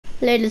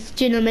Ladies and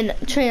gentlemen,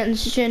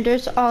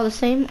 transgenders, all the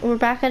same. We're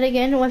back at it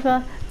again with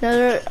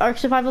another ARK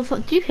survival.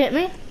 Did you hit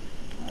me?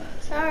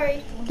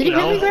 Sorry. Did you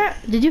hit me?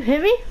 Did you hit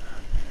me?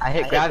 I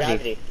hit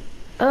gravity.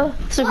 Oh,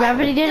 so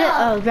gravity did it?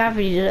 Oh,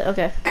 gravity did it.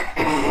 Okay.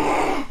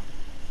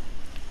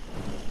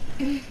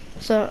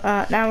 So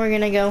now we're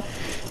gonna go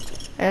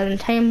and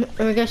tame.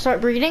 We're gonna start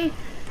breeding.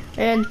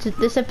 And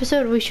this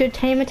episode, we should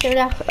tame a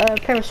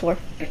parasaur.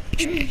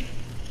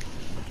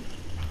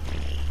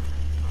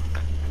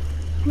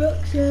 Oh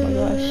my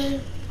gosh.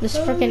 This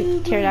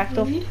freaking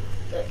pterodactyl.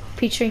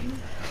 Petrie.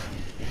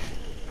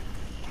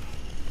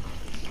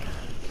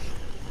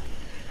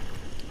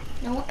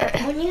 Now,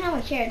 when you have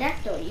a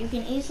pterodactyl, you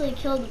can easily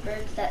kill the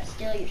birds that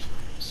steal your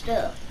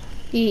stuff.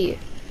 Yeah.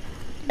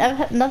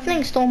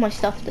 Nothing stole my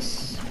stuff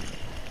this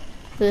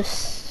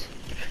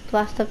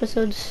last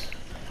episodes.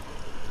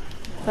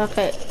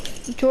 Okay.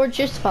 George,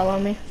 just follow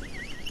me.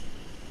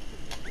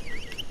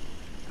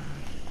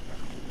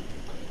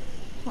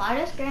 Why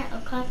does Grant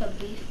look like a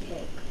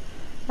beefcake?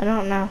 I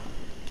don't know.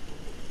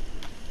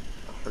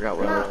 I forgot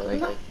what it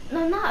looked like.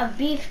 No, not a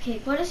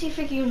beefcake. Why does he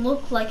freaking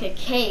look like a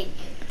cake?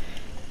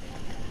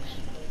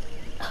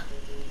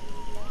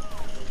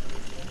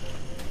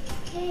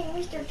 Hey,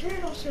 Mr.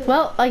 Turtle Soup.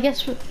 Well, I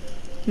guess we...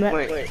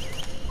 Wait.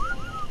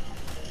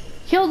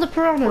 Kill the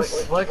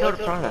piranhas. What killed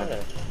the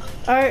piranha?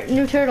 Our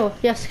new turtle.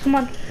 Yes, come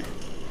on.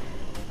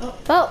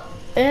 Oh,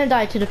 and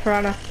died to the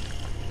piranha.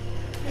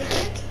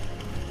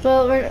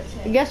 Well, I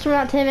guess we're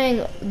not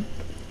taming.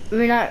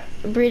 We're not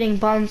breeding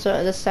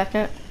Bonzo this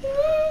second.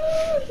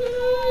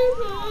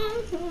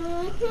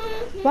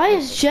 Why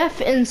is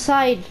Jeff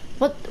inside?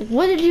 What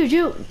did you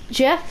do,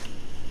 Jeff?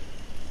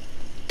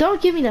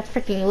 Don't give me that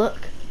freaking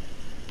look.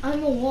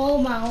 I'm a wall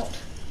mount.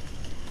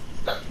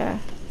 Okay.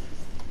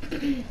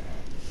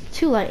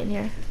 Too light in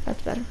here.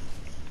 That's better.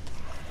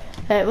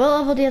 Alright, what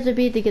level do you have to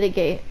be to get a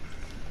gate?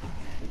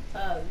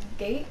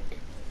 Gate?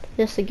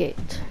 Just a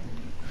gate.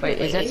 Wait,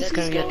 is that just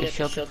gonna be like a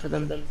shelter for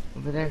them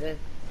over there?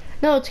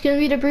 No, it's gonna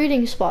be the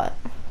breeding spot.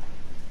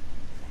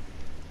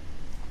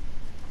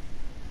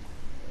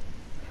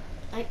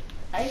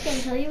 I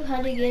can tell you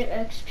how to get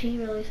XP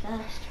really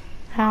fast.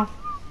 How?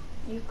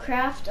 You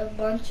craft a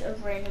bunch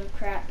of random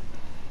crap.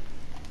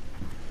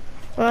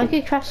 Well, I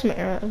could craft some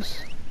arrows.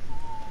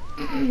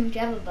 Do you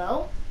have a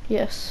bow?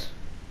 Yes.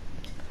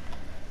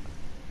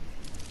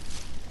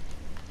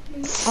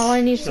 All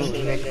I need is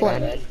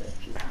flint.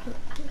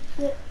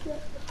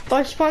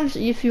 Our spawn's,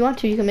 if you want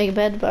to, you can make a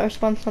bed, but our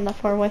spawn's not that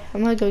far away.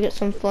 I'm gonna go get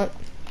some flint.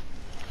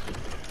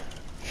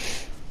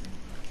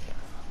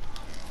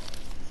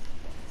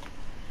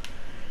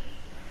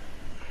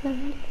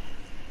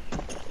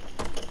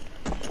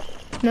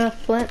 No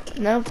flint,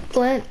 no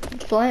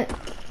flint, flint.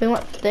 We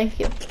want, thank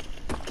you.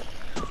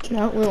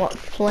 No, we want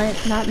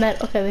flint, not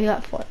metal. Okay, we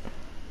got flint.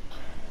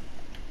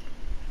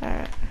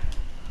 Alright.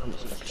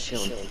 Almost like a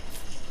shield.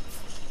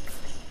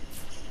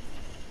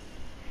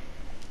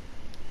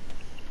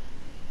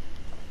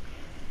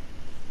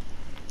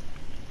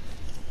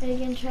 Are you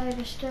gonna try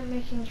to start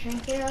making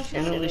trinket?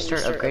 And then we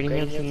start upgrading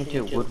everything into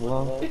a wood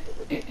wall.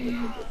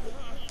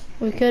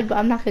 We could, but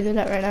I'm not gonna do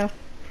that right now.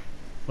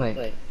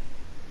 Wait.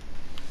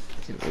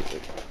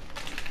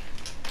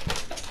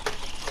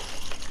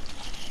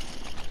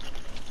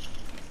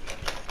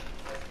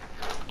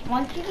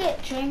 Once you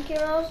get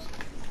trinket,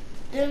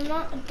 the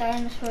amount of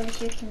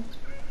dinosaurs you can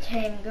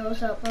tame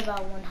goes up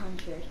about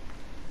 100.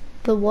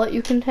 The what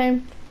you can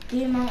tame?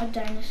 The amount of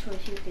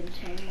dinosaurs you can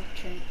tame with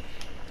trinket.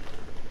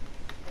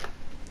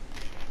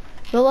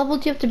 What level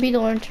do you have to be to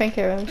learn trank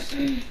arrows?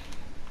 I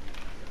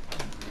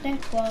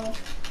think 12.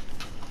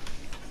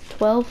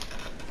 12?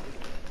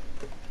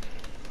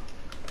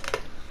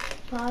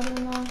 I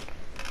don't know.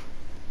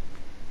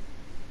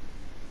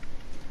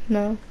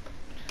 No.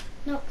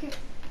 No, keep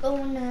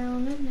going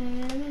down and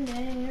down and down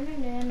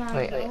and down.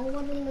 I know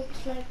what it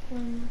looks like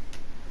when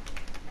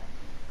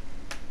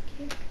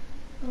keep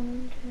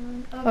going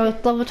down. Okay. Oh,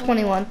 it's level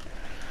 21.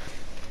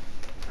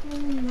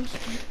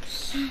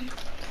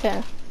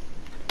 Yeah.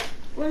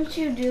 Once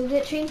you do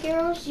get trinket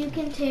arrows, you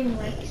can tame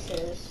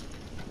Rexes.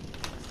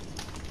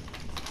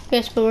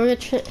 Yes, but we're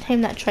gonna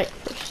tame that trike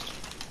first.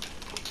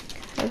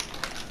 Okay.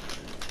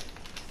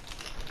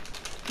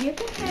 You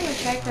can tame a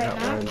trike right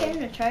now. I'm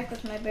taming a trike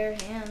with my bare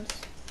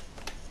hands.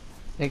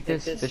 Like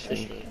this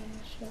one.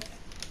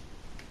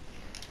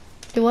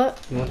 Do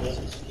what? You want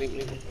this?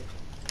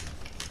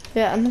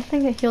 Yeah, I'm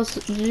thinking it heals.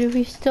 Do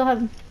we still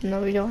have?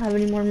 No, we don't have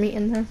any more meat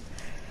in there.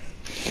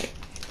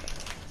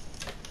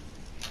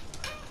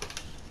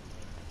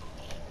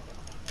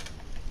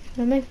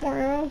 Can I make more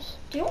arrows?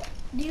 Do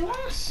you want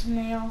a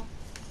snail?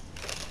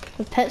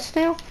 A pet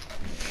snail?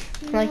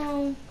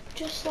 No,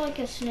 just like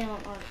a snail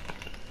on Ark.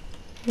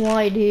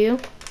 Why do you?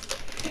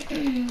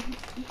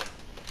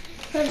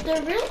 Because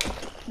they're really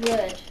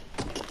good.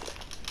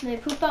 They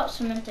poop out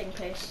cementing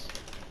paste.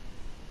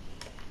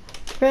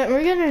 Brent,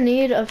 we're gonna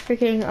need a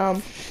freaking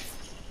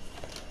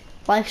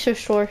life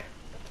restore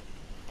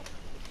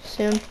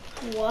soon.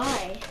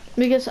 Why?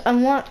 Because I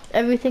want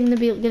everything to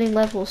be getting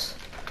levels.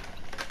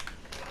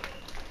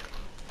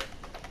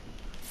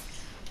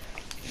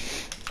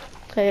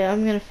 Okay,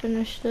 I'm gonna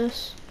finish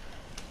this.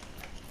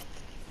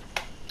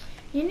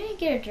 You need to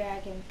get a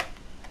dragon.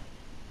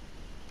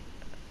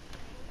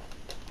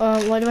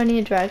 Why do I need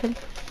a dragon?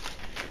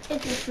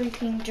 It's a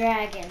freaking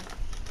dragon.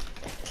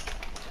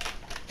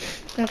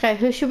 Okay,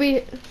 who should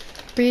we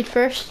breed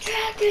first?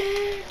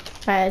 Dragon!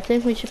 Alright, I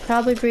think we should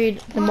probably breed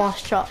the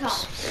moss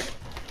chops.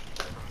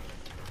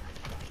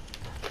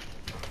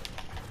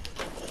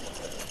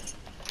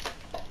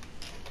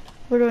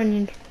 What do I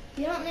need?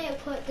 You don't need to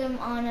put them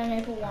on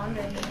enable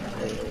wandering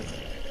anymore.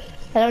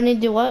 I don't need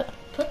to do what?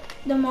 Put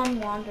them on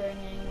wandering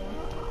anymore.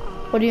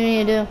 What do you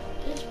need to do?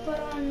 Just put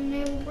on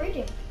enable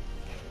breeding.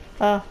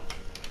 Oh.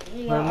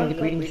 Where are the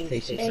breeding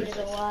stations? Added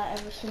a lot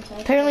ever since I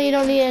Apparently you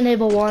don't need to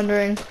enable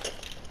wandering.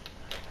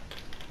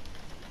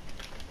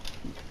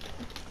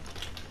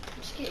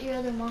 Just get your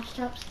other moss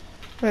chops.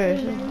 Where Put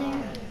is them it? in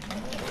there.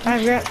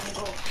 Alright,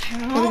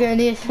 we're gonna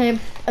need to tame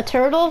a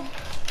turtle,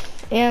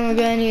 and we're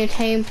gonna need to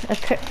tame a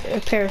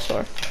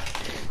parasaur.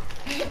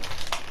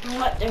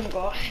 Let them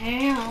go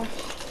ham.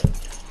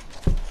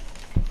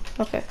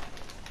 Okay.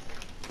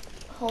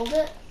 Hold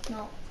it?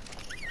 No.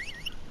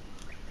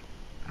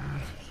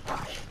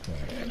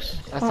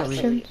 That's not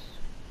Options.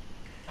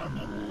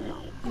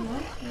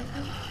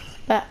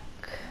 Back.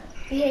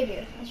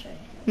 Behavior, that's right.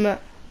 No.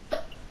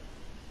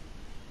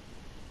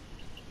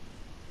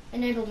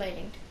 Enable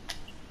mating.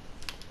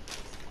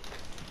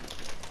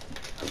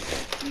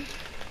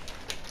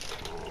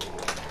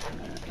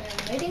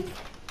 And mating.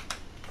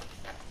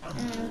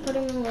 And put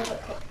him a little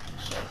bit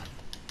closer.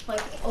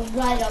 Like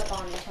right up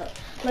on each other.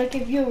 Like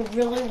if you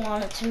really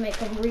wanted to make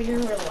them breed in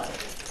real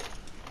life.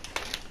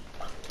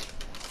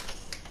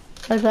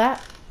 Like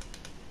that.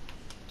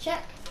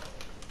 Check.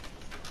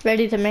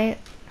 Ready to mate.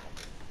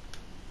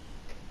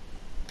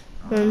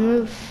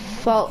 Remove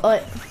fault.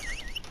 Alright,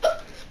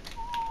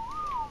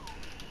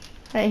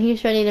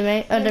 he's ready to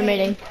mate. Under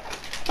mating.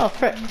 Oh,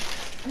 frick.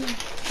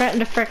 Threaten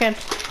to frickin'.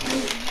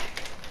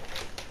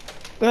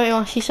 Really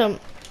want to see some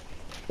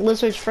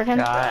lizards frickin'?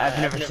 No, I've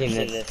never seen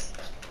this.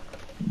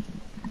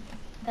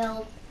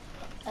 LH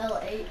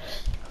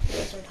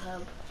Lizard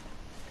Hub.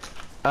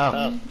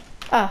 Oh.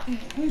 Oh.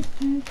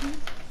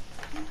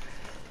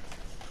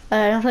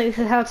 I don't think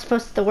this is how it's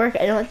supposed to work.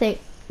 I don't think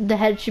the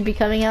head should be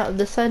coming out of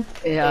this side.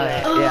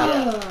 Yeah.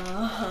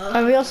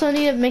 We also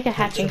need to make a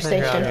hatching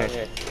station.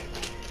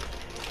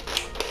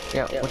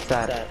 Yeah, what's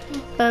that?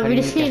 We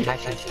just need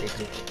hatching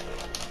station?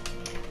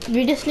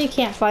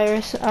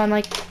 campfires on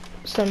like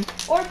some.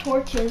 Or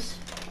torches.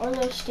 Or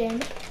those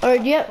standing. Or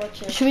yep.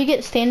 Torches. Should we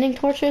get standing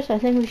torches? I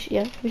think we should.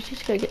 Yeah, we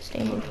just gotta get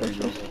standing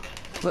torches.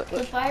 Look,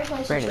 The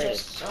fireplace Brandon,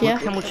 is just Yeah.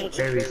 look how much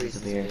berries is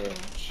over here.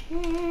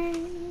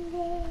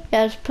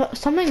 Yeah, there's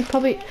something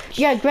probably.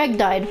 Yeah, Greg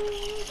died.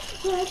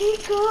 Let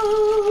it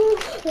go.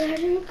 Let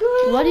it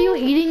go. What are you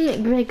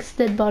eating, Greg's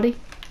dead body?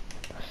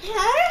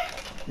 Huh?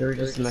 There were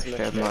just some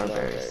extra more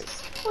berries.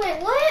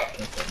 Wait, what?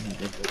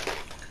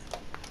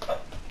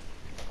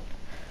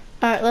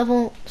 Alright,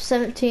 level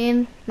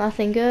 17.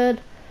 Nothing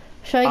good.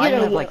 Should I I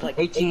get have a? like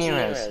 18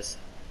 arrows.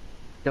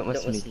 Don't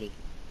listen to me.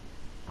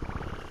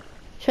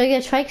 Should I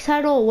get a trike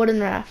saddle or wooden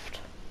raft?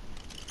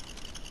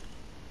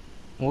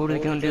 What are we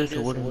gonna do with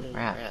the wooden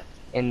raft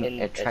and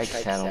a trike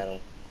saddle?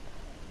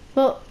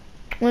 Well,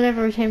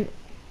 whenever we came,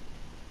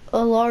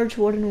 a large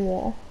wooden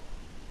wall.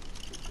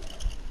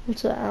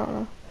 What's that? I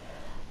don't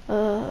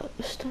know.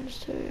 Stone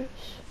stairs.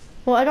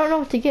 Well, I don't know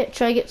what to get.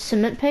 Should I get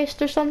cement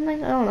paste or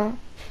something? I don't know.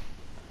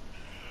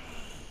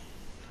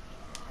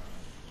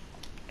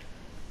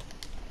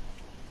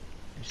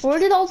 Where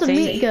did all the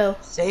meat go?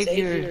 Save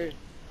your...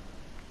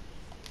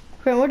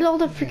 Grant, where did all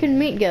the freaking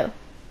meat go?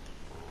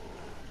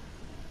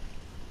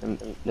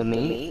 The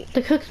meat?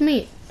 The cooked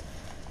meat.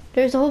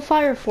 There's a whole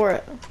fire for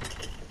it.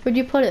 Where'd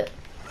you put it?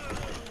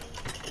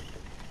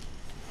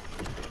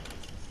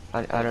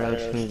 I don't know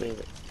what you mean.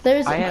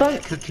 There's I a have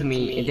bunch. cooked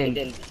meat and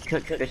then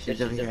cooked fishes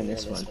over here in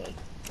this one.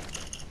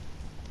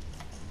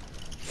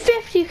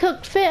 50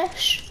 cooked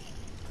fish.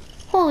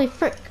 Holy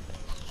frick.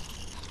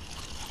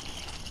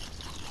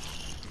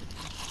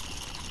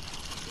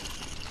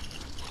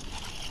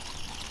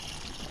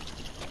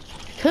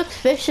 Cooked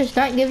fish does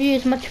not give you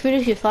as much food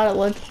as you thought it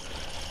would.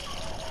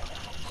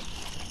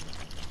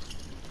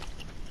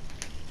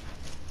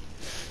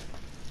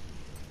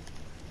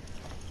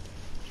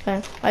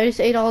 Okay, I just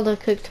ate all the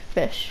cooked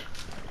fish.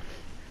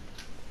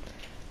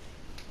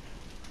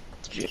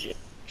 Did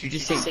you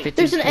just say 50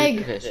 There's an cooked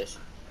egg. fish?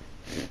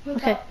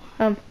 Okay,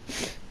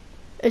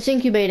 it's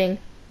incubating.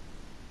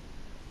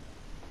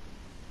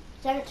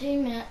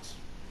 17 minutes.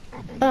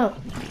 Oh,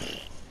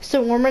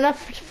 so warm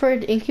enough for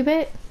it to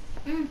incubate?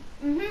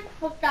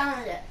 Look down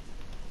at it.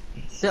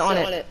 Sit on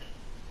it.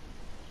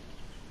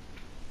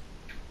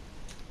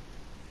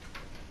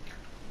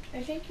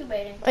 It's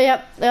incubating. Oh,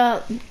 yep.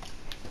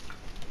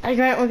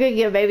 Grant, we're gonna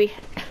get a baby.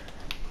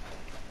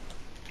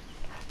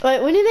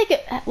 Wait, we need to make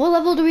it. What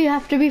level do we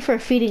have to be for a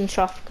feeding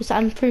trough? Because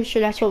I'm pretty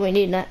sure that's what we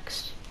need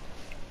next.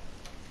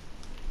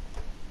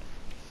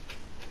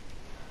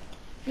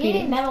 You need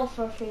Feeding. metal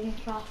for a feeding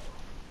trough.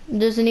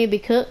 Does it need to be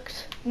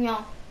cooked?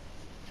 No.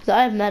 Because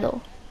I have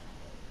metal.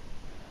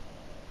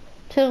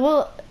 Taylor,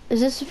 well, is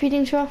this a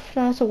feeding trough?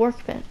 No, it's a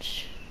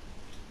workbench.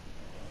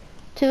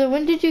 Taylor,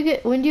 when do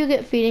you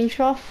get feeding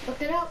trough?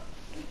 Look it up.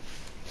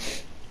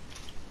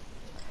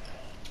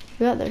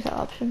 Yeah, there's that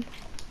option.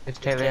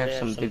 If Taylor has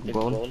some big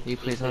bowl, you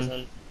please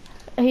on.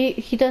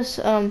 He does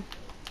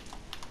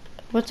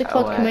what's it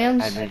called?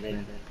 Commands?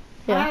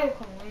 Yeah. I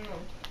command.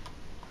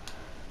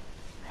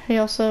 He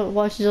also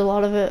watches a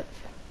lot of it.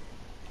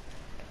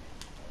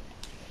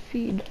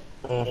 Feed.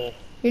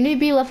 You need to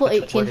be level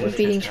 18 for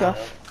feeding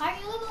trough. Are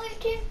you level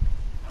 18?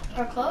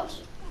 Or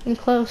close? I'm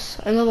close.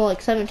 I'm level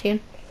like 17.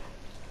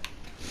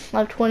 I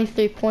have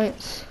 23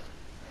 points.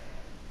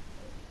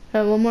 I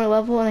have one more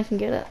level and I can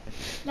get it.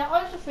 That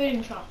was the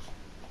feeding trough.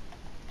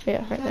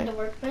 Yeah, right Not there. the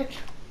workbench.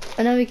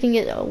 I know we can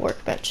get a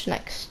workbench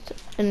next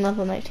in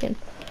level 19.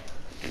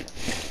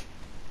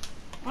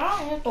 I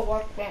don't need the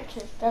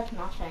workbenches. That's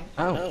nothing.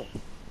 Oh,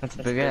 that's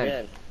a big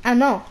egg. I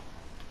know.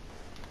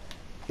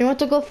 You want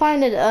to go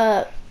find it,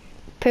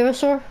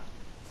 Parasaur?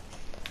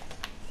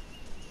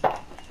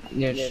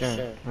 Yeah,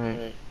 sure.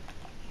 Alright.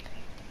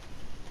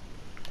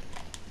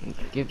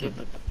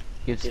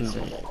 Give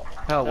some.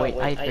 Oh wait,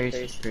 I have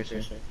berries.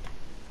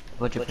 A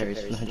bunch of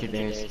berries, 100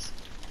 berries.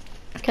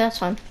 Okay, that's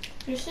fine.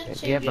 You should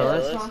see Do you have what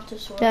bolas? the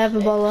brontosaurus Yeah, I have a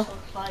bola.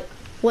 looks like.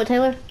 What,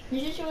 Taylor? You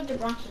should see what the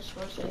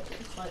brontosaurus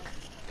looks like.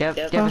 Do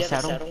you have a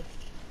saddle?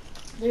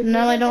 They're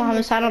No, I bigger don't than have a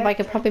your saddle, but I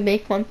could character. probably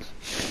make one.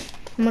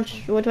 How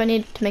much? What do I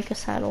need to make a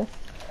saddle?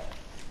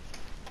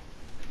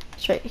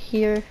 It's right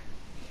here.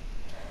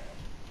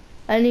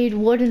 I need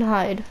wood and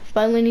hide,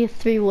 but I only need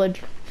 3 wood,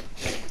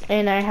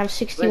 and I have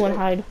 61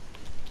 hide.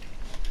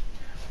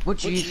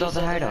 What'd you use all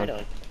the hide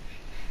on?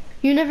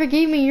 You never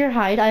gave me your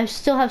hide. I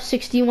still have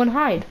 61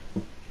 hide.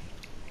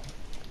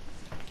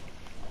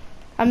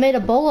 I made a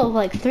bowl of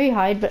like 3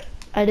 hide, but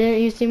I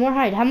didn't use any more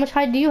hide. How much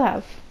hide do you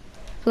have?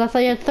 So I thought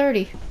you had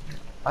 30.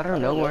 I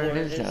don't know where it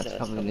is now. It's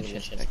probably in the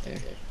chest back there.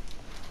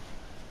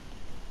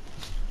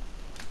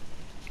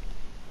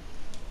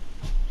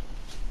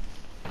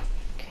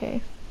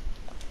 Okay.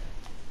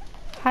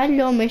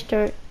 Hello,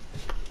 Mr.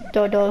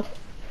 Dodo.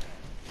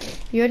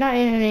 You're not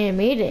in any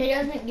meeting. He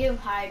doesn't give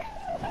hide.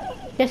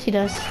 Yes, he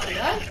does. He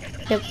does?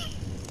 Yep.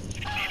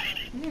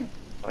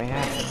 Oh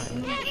yeah.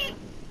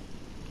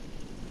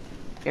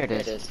 Here it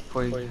is.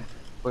 40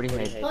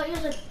 hide. Don't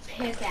use a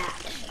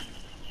pickaxe.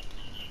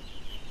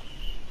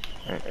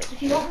 Alright.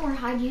 If you want more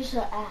hide, use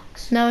an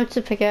axe. No, it's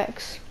a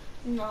pickaxe.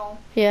 No.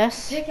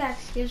 Yes.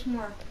 Pickaxe gives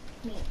more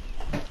meat.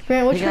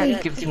 Grant, which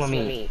one? Gives you more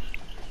meat.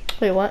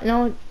 Wait, what?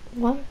 No,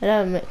 what? That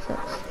doesn't make sense.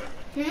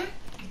 Hmm?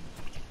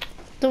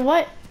 The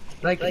what?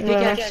 Like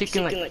pickaxe, you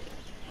can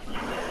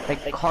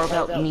like carve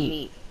out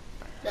meat.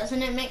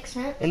 Doesn't it make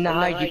sense? In the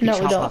hide, you can No, we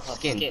chop don't. off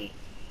skin.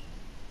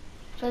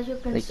 So you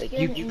can Like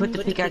skin you it put and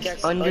the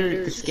pickaxe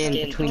under the skin,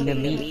 between the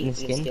meat and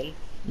the skin.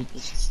 You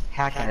just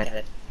hack at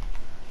it.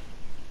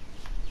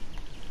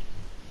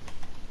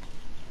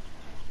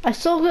 I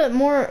still get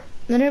more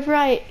whenever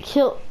I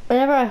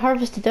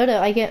harvest a dodo.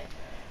 I get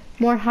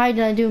more hide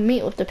than I do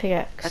meat with the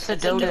pickaxe. That's a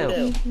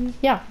dodo.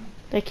 Yeah,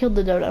 I killed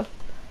the dodo.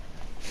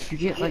 You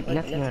get like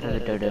nothing out of the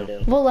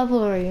dodo. What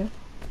level are you,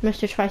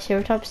 Mr.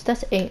 Triceratops?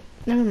 That's 8.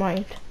 Never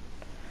mind.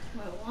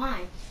 Wait,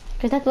 why?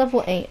 Cause that's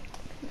level 8.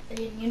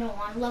 You don't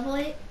want level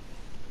 8?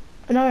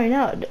 No, right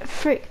now,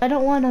 freak! I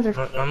don't want another.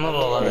 I'm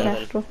level 11.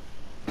 Pterodactyl.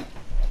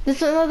 This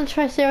is another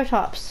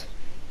Triceratops.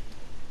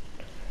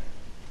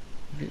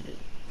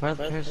 Where are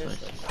the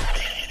parasites? You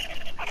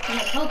can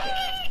poke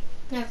it.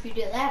 Now if you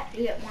do that,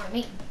 you get more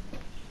meat.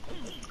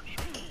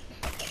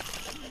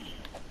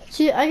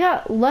 See, I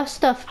got less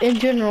stuff in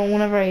general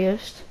whenever I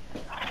used.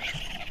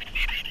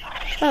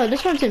 Oh,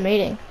 this one's in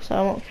mating, so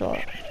I won't kill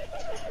it.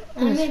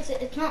 I mean,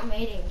 it's not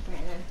mating,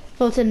 Brandon.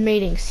 Well, it's in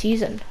mating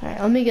season.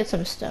 Alright, let me get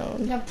some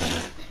stone. No,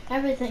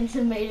 everything's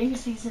in mating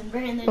season,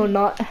 Brandon. Oh,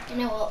 not.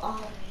 And it will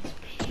always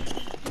be.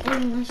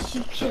 Unless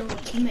you kill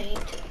its mate.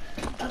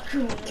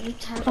 Hakuna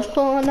Matata.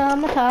 Hakuna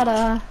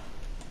Matata.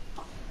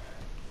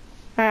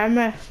 Alright, I'm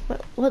ready.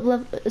 What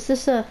level? Is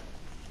this a...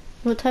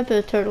 What type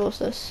of turtle is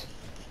this?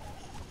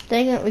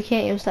 Dang it, we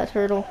can't use that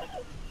turtle.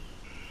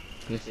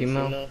 The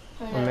female?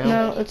 Or male?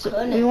 No, it's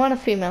we want a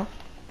female.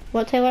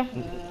 What, Taylor?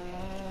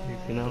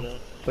 Female?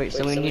 Wait,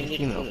 so we need a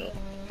female.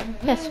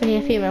 Yes, we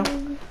need a female.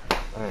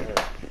 Alright.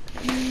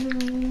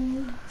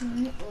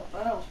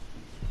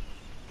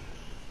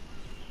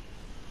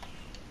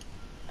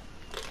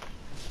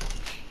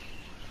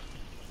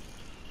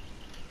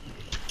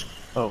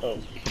 Oh,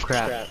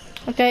 crap.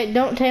 Okay,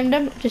 don't tame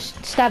them,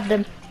 just stab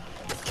them.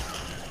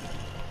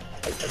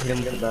 Hit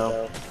him with the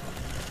bow.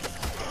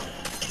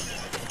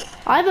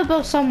 I have a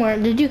bow somewhere.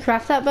 Did you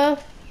craft that bow?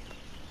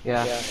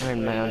 Yeah, I had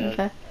my own.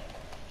 Okay.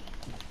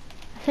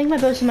 I think my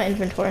bow's in my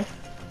inventory.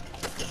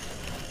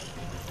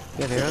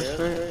 You have arrows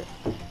for it?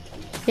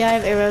 Yeah, I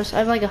have arrows. I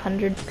have like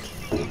 100.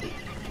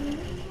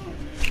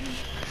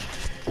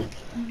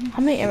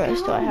 How many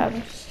arrows do I have?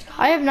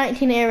 I have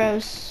 19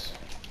 arrows.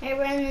 Hey,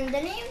 Brandon,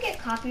 didn't you get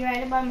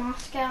copyrighted by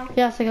Moscow?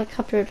 Yes, I got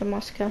copyrighted in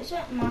Moscow.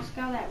 Isn't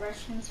Moscow that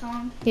Russian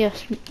song?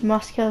 Yes,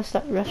 Moscow is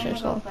that Russian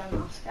I'm gonna song. go by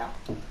Moscow.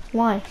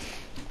 Why?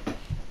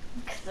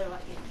 Because they're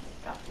like,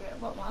 Dr.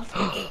 What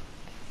monster?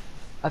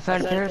 I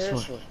found a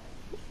parasaur.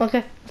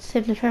 Okay, let's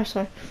save the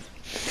parasaur.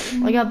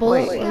 I got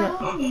bullets. Wait.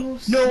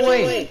 No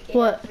way.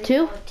 What,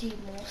 two?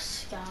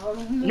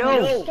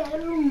 No!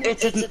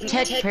 It's a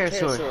tech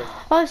parasaur.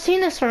 Oh, I've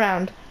seen this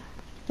around.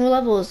 What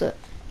level is it?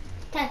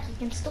 Tech, you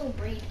can still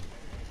breed.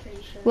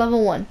 Pretty sure.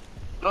 Level 1.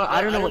 Oh,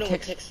 I don't know what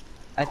tech.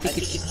 I think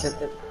it's just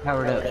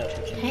powered up.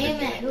 Hey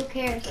man, who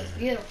cares? It's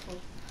beautiful.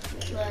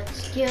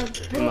 Let's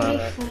get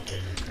beautiful,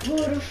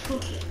 beautiful.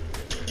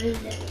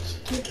 Let's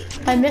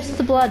get I missed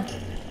the blood.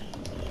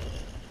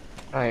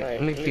 Alright,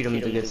 let me feed him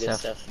the good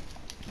stuff.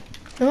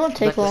 It won't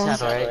take long.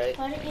 Alright.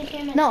 Why didn't you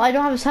give me? No, I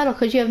don't have a saddle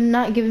because you have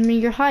not given me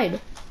your hide.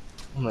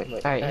 Alright,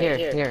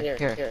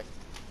 here.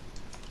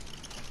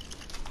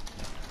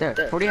 There,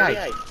 40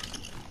 hide.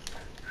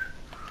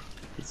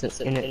 It's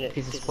in a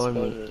piece of spoiled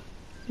meat.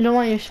 I don't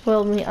want your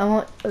spoiled meat. I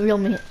want real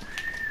meat.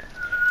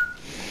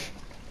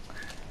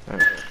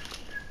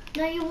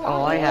 No, you want.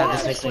 All I have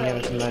is mixing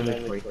everything in my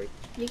inventory.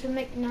 You can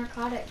make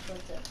narcotics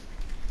with it.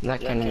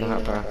 That kind of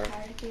hot bar.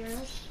 Narcotic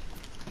heroes.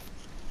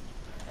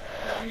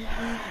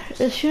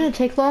 It shouldn't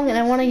take long, and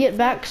I want to get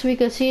back so we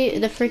can see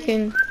the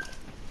freaking.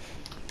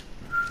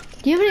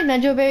 Do you have any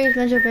Medjo berries?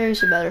 Medjo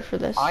berries are better for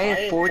this. I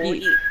have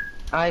 40.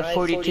 I have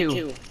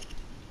 42.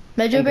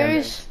 Medjo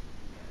berries?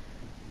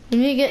 You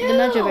need to get the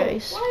Medjo Ew,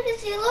 berries. why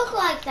does he look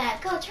like that?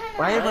 Go turn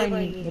around. Why do I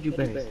need to do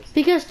berries?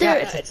 Because Yeah,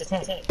 they're it's a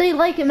tech. they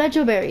like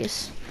Medjo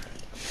berries.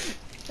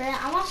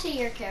 Grant, I want to see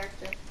your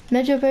character.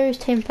 Medjo berries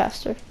tame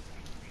faster.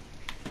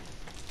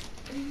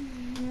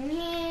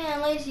 Yeah,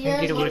 at least I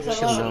yours get a looks a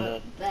little little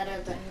though.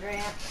 better than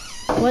Grant.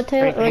 What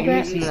Taylor? Alright, can you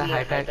Grant? use some of the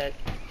high pack?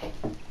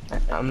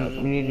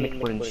 We need to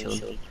make wooden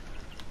shield.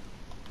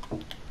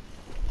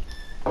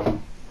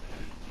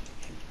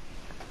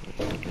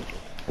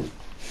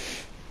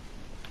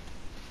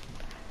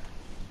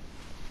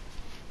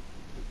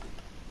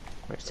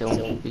 Right,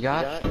 so we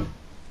got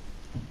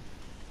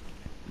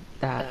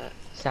that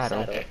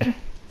saddle.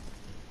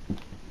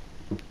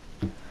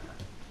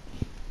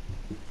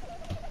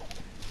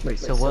 Wait,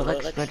 so what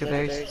likes Medjo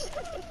berries?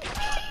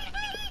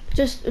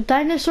 Just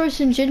dinosaurs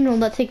in general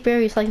that take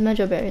berries like Medjo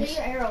Get berries.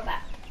 your arrow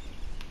back.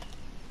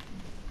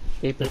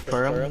 They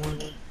prefer them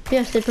more?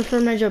 Yes, they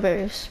prefer Medjo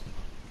berries.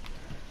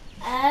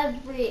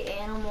 Every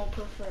animal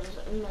prefers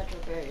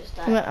Medjo berries.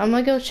 I'm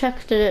gonna go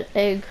check the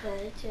egg.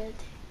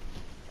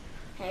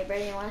 Hey,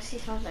 Brady, you want to see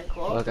something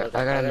cool? Look, I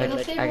got Go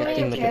feed one of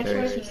your Medjo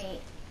characters berries.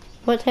 meat.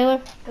 What,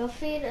 Taylor? Go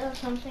feed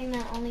something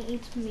that only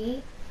eats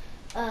meat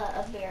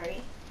a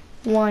berry.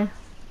 Why?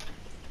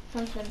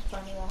 Something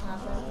funny will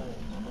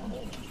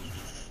happen.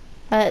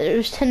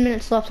 There's 10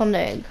 minutes left on the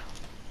egg.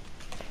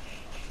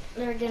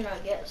 They're gonna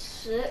get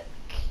sick.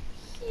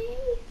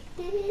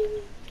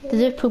 Does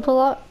it poop a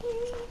lot?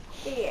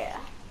 Yeah.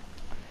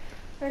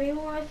 Ready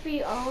want to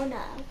feed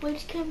Ona,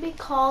 which can be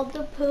called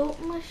the poop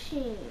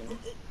machine.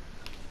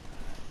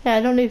 Yeah,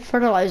 I don't need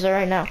fertilizer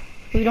right now.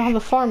 We don't have a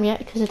farm yet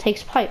because it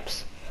takes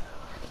pipes.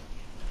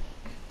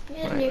 You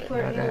just need to put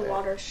it in the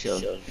water.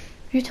 Shield.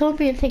 You told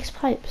me it takes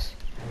pipes.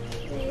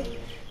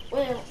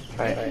 Well, you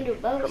can do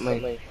both.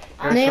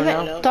 Name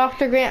it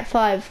Dr. Grant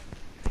 5.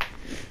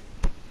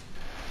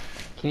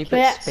 Can you put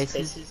Yeah.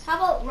 spaces? How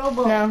about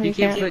Robo? No, You you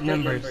can't can't. put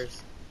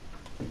numbers.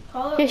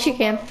 Call it Yes, you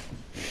Robo. can.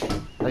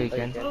 Oh, you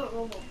can? Call it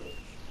Robo.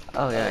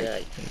 Oh, yeah.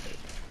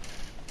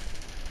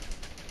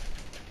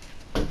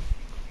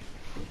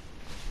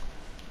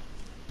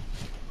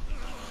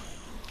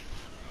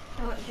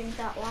 I don't drink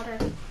that water.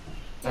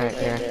 Alright,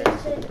 here.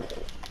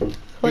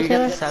 What, You got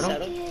Taylor? the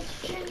saddle?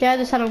 Yeah, I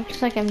just had a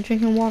second. I'm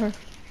drinking water.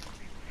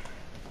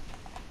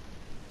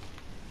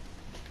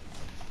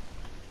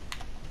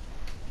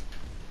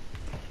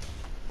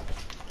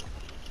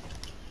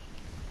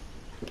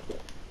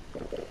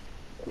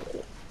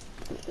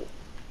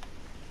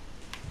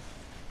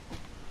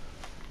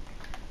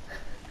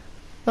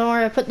 Don't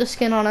worry, I put the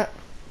skin on it.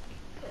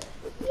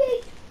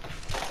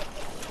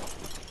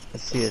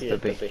 Let's see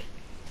it, baby.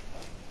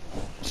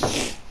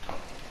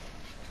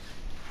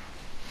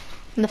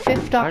 And the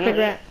 5th Dr. know.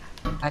 Grant.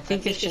 I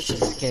think it's just a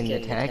skin, the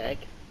tag.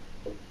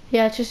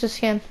 Yeah, it's just a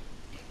skin.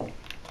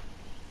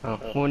 Oh,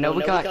 well, no,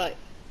 we got.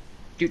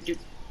 Dude,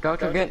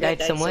 Dr. Grant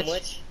died so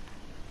much.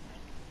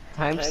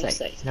 Time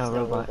sake. No,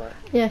 robot.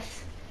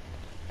 Yes.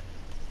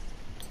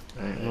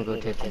 Alright, we'll go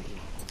take him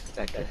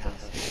back to the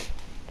house.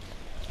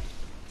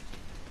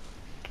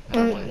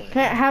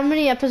 How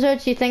many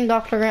episodes do you think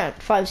Dr. Grant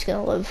 5's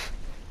gonna live?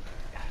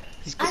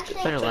 He's I just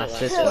think better last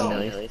this two. one,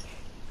 at least.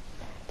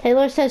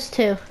 Taylor says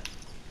 2.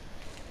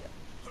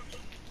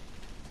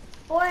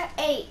 Or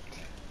 8.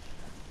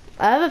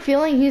 I have a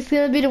feeling he's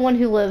gonna be the one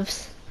who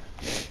lives.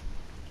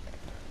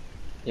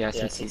 Yeah,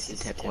 since he's the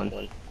tech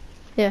one.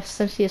 Yes,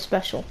 since he is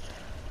special.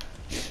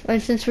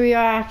 And since we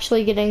are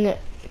actually getting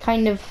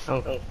kind of...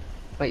 Oh.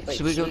 Wait,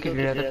 should we go get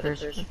your other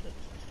person?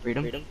 Breed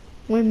him?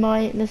 We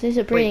might... This is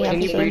a breeding Wait,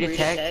 can you episode. breed a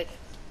tech?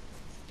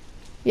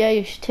 Yeah,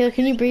 you should. Taylor,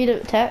 can you breed a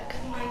tech?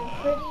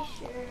 I'm pretty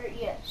sure,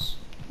 yes.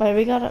 Alright,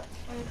 we got it.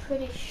 I'm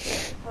pretty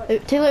sure.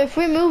 Taylor, if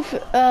we move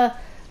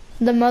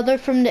the mother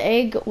from the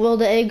egg, will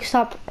the egg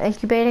stop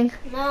incubating?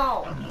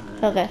 No.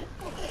 Okay.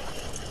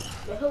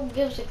 But who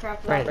gives a crap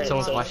about Right, the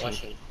someone's mother?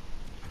 watching.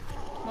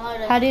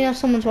 Mother. How do you know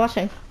someone's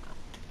watching?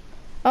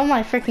 Oh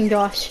my freaking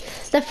gosh.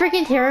 The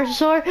freaking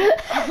pterosaur.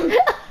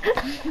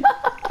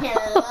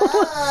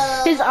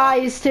 Hello. His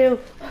eyes too.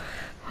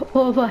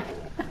 Oh my.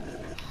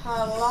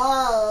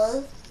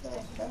 Hello.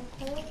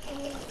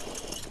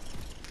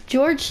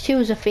 George too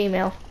is a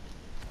female.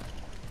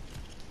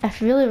 I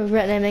really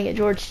regret naming it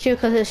George too,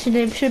 because its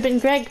name should have been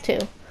Greg too.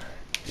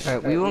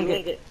 Alright, we won't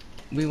get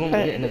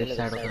into the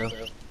saddle though.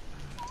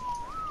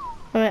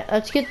 Alright,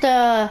 let's get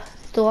the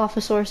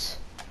Dilophosaurus.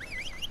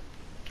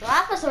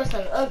 Dilophosaurs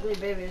have ugly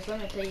babies, let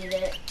me tell you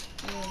that.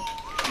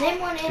 Name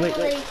one animal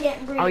that you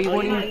can't breed. Oh, you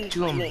wanting to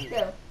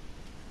Go.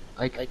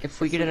 like if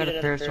we get another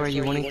parasaur,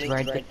 you wanting to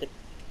ride to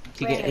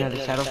get another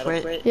saddle for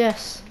it?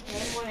 Yes.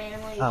 Name one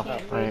animal you Oh,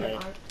 can't breed in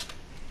alright. ARK.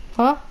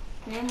 Huh?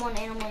 Name one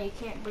animal you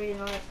can't breed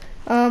in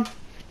ARK.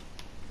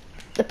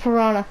 The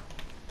piranha.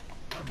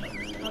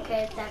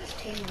 Okay, that's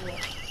Tingle.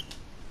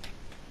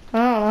 I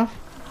don't know.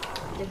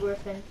 The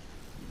griffin.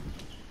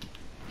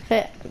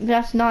 Okay,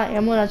 that's not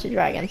animal, that's a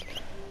dragon.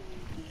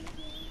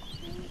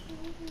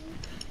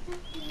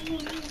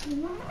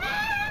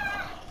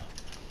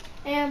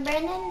 And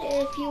Brandon,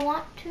 if you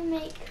want to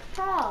make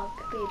frog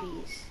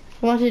babies.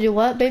 You want to do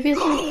what, babies?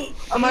 I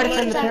might have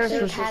found the There's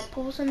parasaur.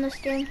 tadpoles in this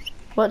game.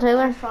 What,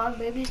 Taylor? Frog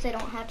babies, they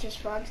don't hatch as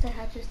frogs, they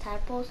hatch as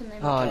tadpoles, and they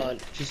make Oh,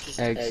 just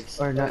eggs.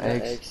 Or not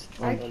eggs.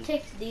 ARK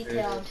takes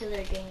detail into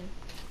their game.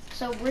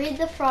 So breed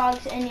the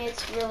frogs, and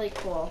it's really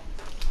cool.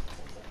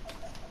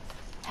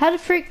 How to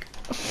freak...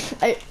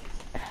 I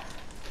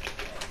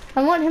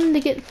want him to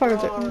get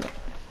further. Roar.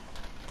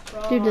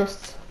 Do Roar.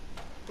 this.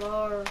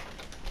 Roar.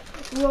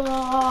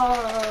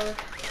 Roar.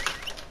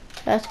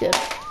 That's good.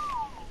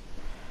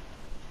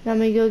 Now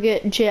we go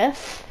get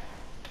Jeff.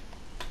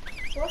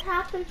 What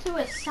happened to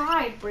his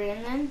side,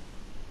 Brandon?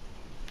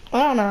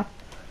 I don't know.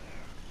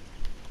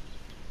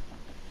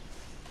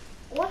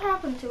 What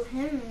happened to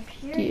him?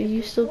 Are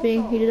you still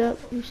being heated up?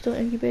 Are you still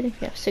incubating?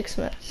 Yeah, 6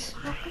 minutes.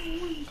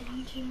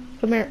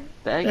 Come here.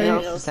 The egg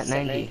health is at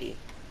 90.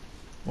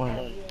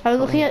 Wow. I was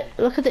looking at,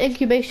 look at the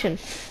incubation.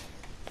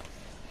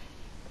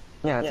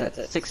 Yeah, it's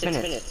at 6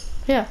 minutes.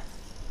 Yeah.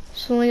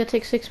 It's only gonna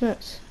take 6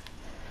 minutes.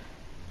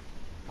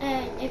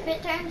 And if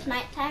it turns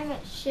nighttime,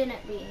 it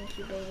shouldn't be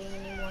incubating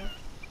anymore.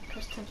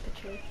 Because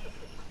temperature.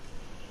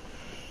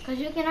 Because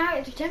you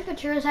can the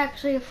temperature is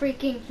actually a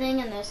freaking thing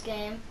in this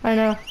game. I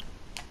know.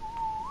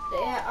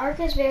 Yeah, ARK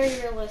is very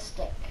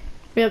realistic.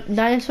 Yep,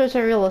 dinosaurs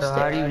are So realistic.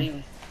 how do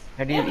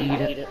you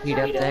heat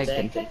up the egg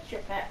then? Picture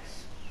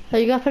packs. So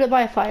you gotta put it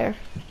by a fire.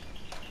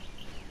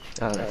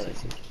 Oh, that's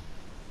easy.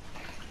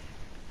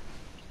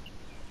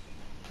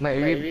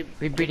 Wait, are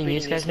we breeding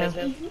these guys now?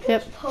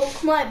 Yep.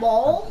 Poke my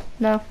ball?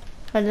 No,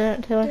 I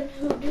didn't, Taylor. Then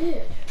who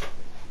did?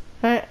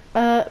 Alright,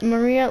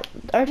 Maria,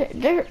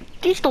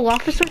 these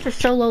Dilophosaurs are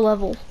so low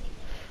level.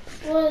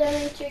 Well, that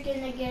means you're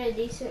gonna get a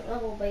decent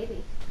level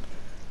baby.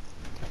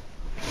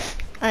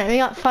 Alright, we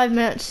got 5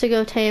 minutes to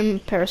go tame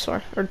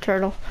parasaur, or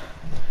turtle.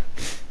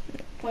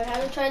 Wait,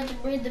 have you tried to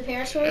breed the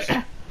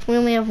parasaurs? We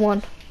only have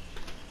one,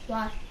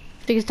 Why?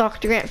 because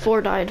Dr. Grant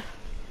 4 died.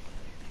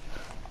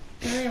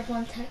 You only have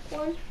one tech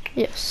one?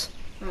 Yes.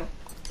 You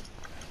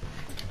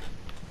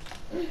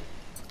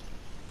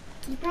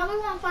probably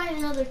won't find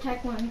another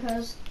tech one,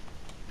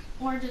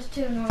 or just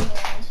 2 normal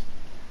ones.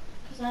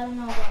 Because I don't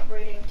know about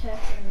breeding tech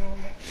and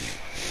normal.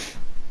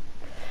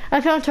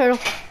 I found turtle.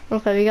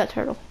 Okay, we got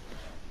turtle.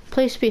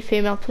 Please be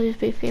female, please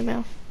be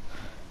female.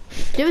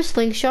 Do you have a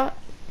slingshot?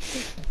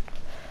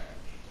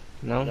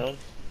 No? No.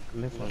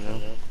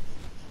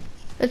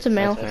 It's a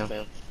male.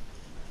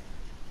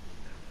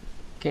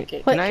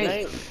 Can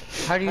I,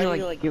 how do you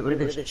like get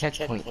rid of this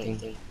checkpoint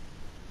thing?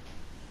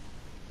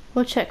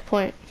 What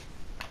checkpoint?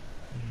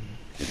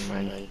 Never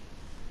mind.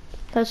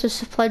 That's a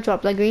supply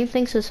drop. The green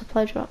thing's a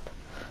supply drop.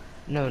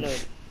 No,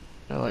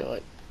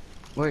 like,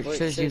 where it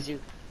shows you.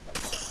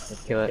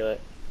 Let's kill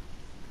it.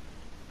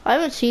 I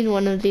haven't seen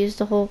one of these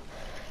the whole...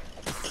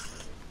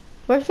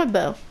 Where's my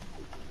bow?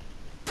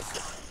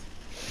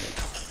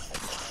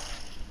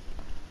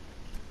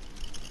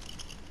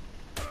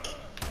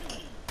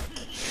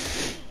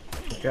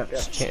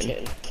 Drops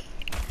chin.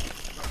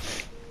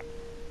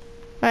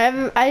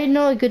 I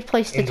know a good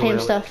place to In the tame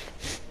world.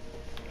 stuff.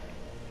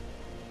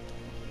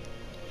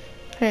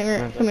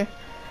 Hey, come here.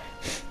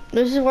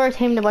 This is where I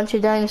tamed a bunch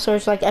of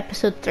dinosaurs, like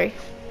episode 3.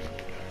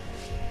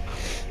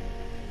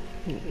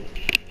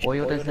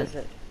 Oil does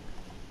it.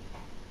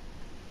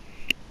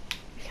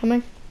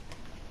 Coming.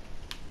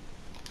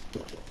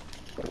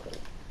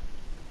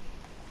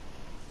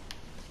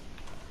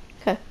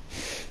 Okay.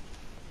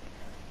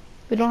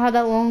 We don't have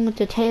that long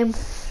to tame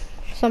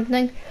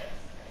something,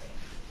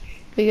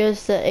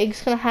 because the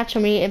egg's gonna hatch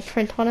on me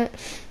imprint on it.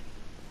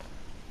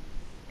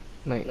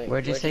 Wait,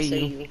 where'd you say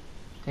you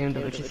tamed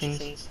a bunch of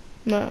things?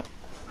 No.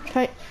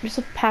 There's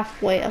a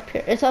pathway up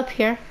here. It's up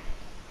here.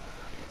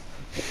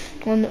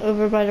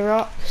 Over by the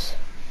rocks.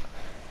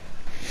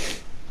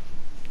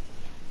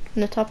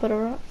 On the top of the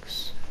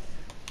rocks.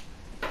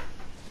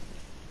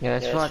 Yeah,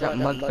 that's why I got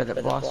mugged by the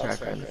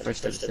velociraptor in the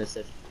first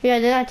episode. Yeah,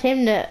 then I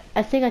tamed it.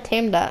 I think I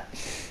tamed that.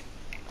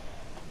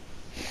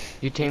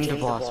 You tamed the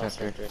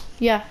velociraptor.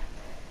 Yeah.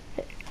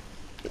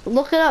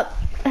 Look it up.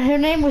 Her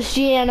name was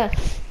Gianna.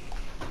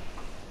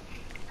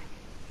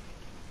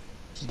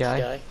 She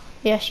died?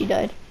 Yeah, she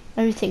died.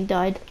 Everything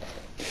died.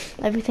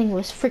 Everything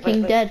was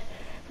freaking dead.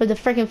 But the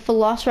freaking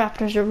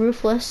velociraptors are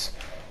ruthless.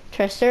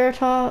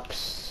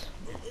 Triceratops.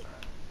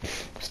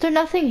 Is there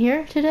nothing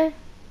here today?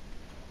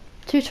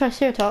 2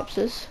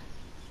 triceratopses.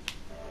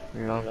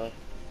 No.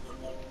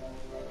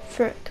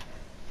 Frick.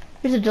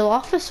 There's a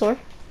Dilophosaur.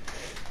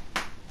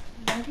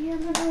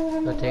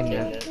 Go tame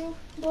that.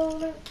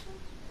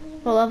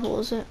 What level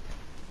is it?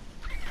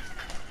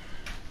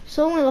 It's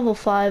only level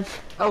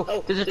 5.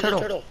 Oh, there's a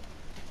turtle.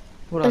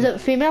 Hold on. Is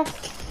it female?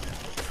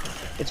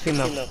 It's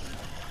female.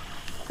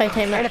 I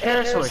tame And a it.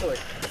 parasaur.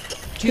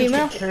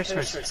 Female?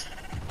 Parasaurs.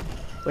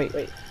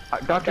 Wait.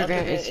 Dr.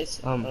 Grant is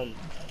a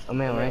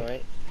male,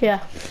 right? Yeah.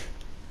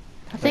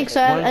 I think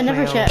so. I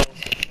never male. checked.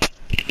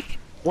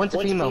 One's a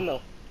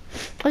female.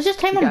 Let's just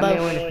tame You them got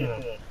male both. and a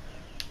female.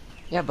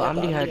 Yeah, but I'm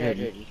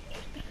dehydrated.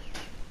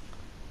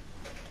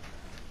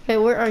 Hey,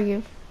 where are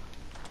you?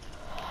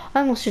 I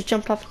almost just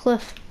jumped off a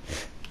cliff.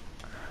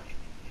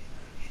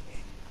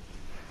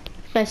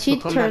 I see a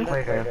Come back turtle.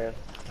 later.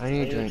 I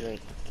need a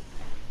drink.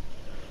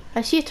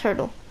 I see a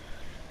turtle.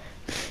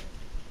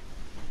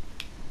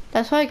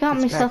 That's why I got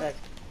It's myself back.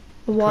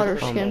 a water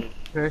skin.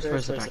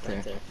 Parasaurs are back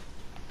there.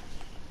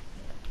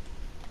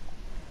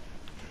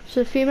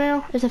 So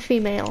female is a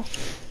female.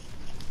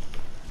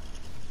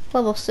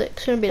 Level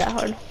 6, shouldn't be that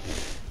hard.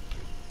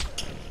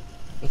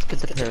 Let's get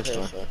the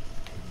parasaur.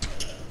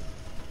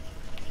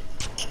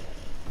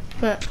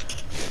 But,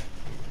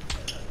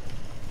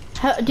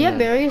 do you have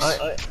berries?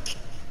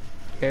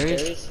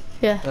 Berries?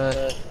 Yeah.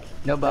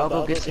 No, but I'll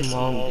go get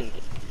some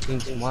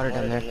drink some water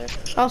down there.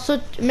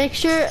 Also, make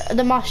sure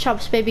the moss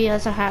chops baby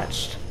hasn't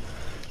hatched.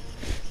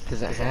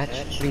 Does it hatch?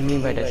 What do you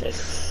mean by does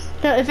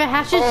it? No, if it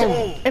hatches,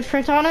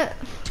 imprint on it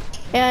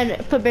and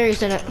put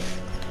berries in it.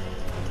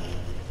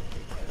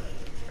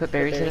 Put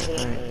berries in it?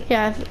 Alright.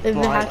 Yeah, if it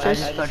Well, I hatches.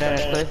 just got down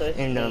a cliff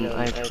and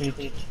I have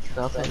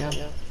 12 right now.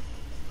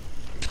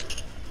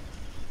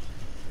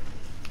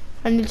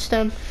 I need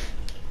stone.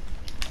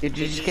 Did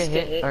you just get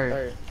hit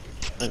or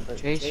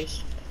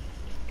chase?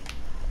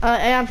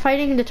 And I'm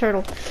fighting the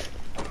turtle.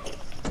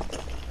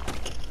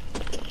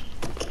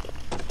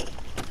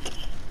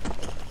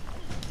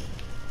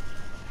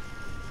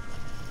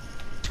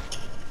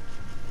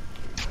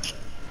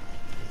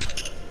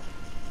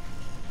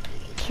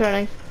 It's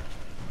running.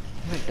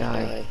 I'm gonna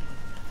die.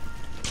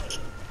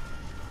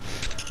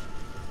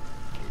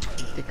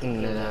 I think I'm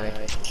gonna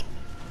die.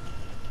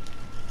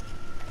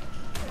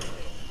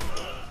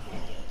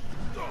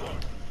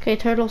 Okay,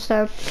 turtle's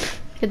down.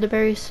 Get the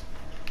berries.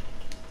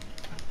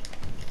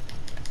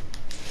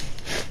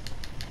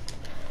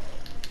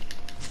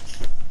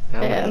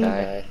 I'm Yeah, gonna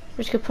die. I'm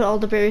just gonna put all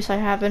the berries I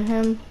have in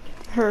him.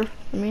 Her,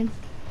 I mean.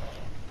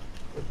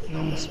 I'm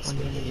almost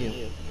spawning into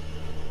you.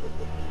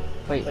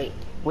 Wait,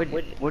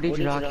 what did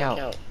you knock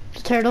out?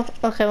 The turtle?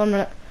 Okay, 1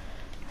 minute.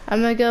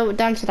 I'm gonna go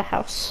down to the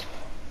house.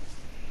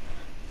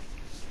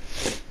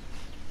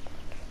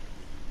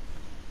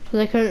 Cause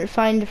I couldn't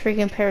find the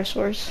freaking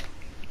parasaurs.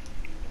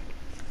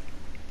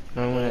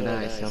 I'm gonna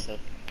die, so.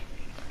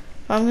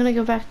 I'm gonna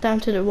go back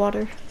down to the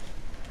water.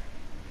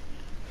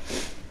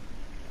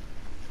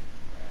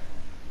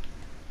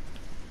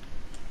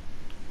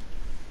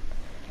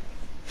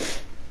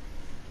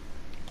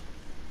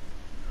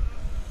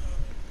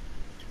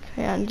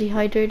 Okay, I'm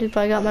dehydrated,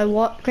 but I got my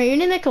water. Okay, you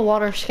need to make a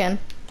water skin.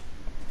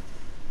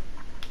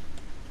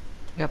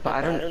 Yeah, but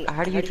I don't.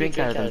 How do you drink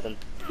out of them?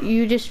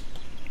 You just,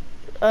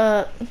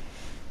 the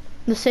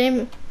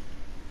same.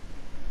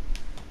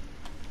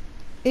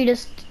 You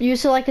just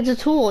use it like it's a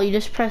tool. You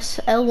just press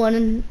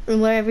L1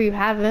 and wherever you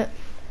have it.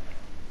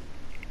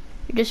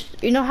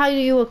 You know how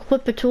you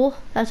equip a tool?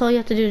 That's all you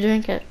have to do to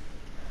drink it.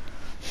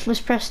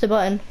 Just press the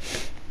button.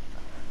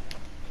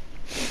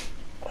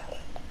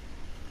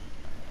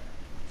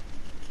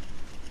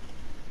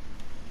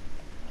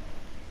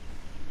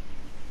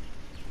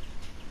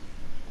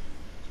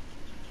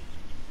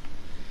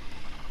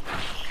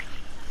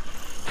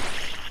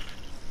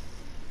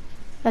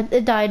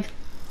 It died.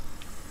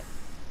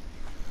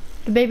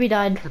 The baby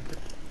died.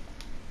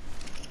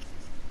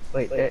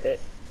 Wait,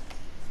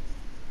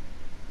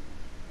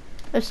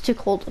 It's too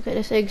cold. Okay,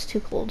 this egg's too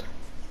cold.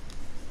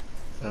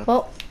 Oh.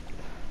 Well,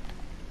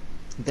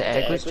 the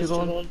egg was too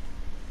cold?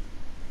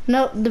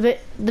 no, the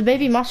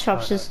baby moss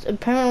chops just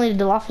apparently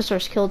the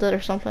Dilophosaurus killed it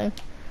or something.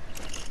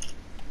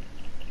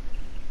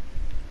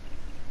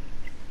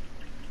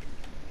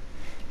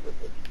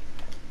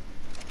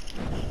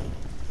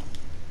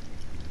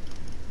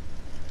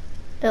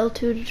 L2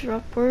 to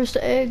drop. Where's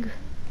the egg?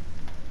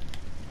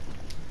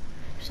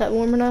 Is that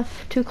warm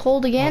enough? Too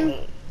cold again?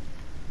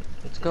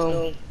 Let's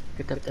go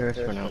get that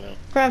parasaur for now.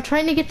 Bro, I'm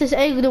trying to get this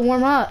egg to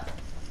warm up.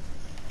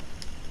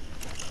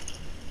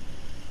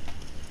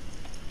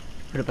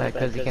 Put it back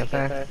because you can't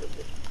fire.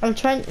 I'm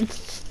trying.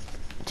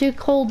 too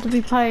cold to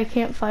be by a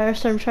campfire,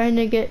 so I'm trying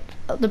to get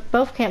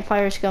both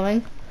campfires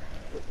going.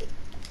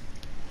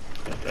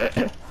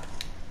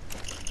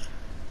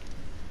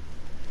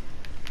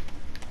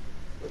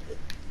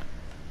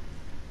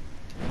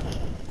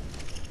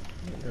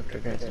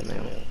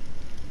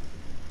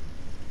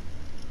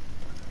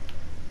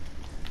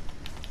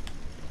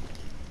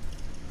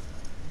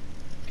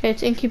 Okay,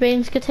 it's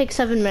incubating. It's gonna take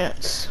 7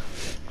 minutes.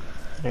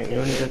 Alright, you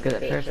wanna go get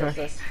that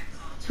first?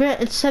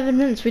 It's 7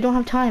 minutes. We don't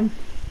have time.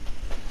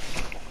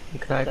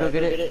 Can I go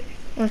get it?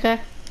 Okay,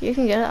 you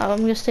can get it. I'm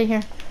gonna stay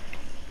here.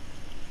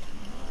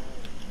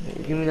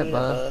 Give me that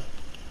bow.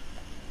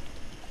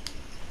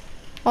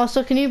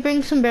 Also, can you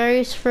bring some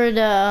berries for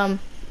the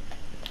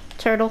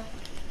turtle?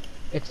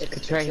 It's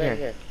right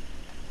here.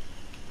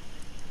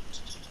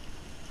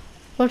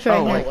 What's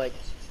right here?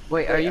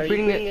 Wait, are you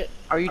bringing it?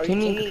 Are you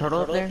taming the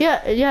turtle up there?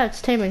 Yeah,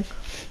 it's taming.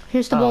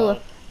 Here's the bola.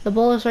 The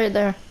bola's right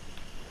there.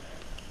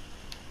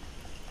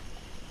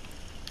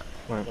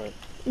 Right.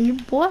 You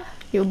boy.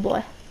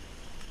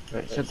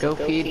 Right, so go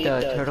feed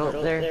the turtle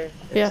up there.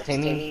 Yeah. It's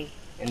taming.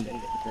 And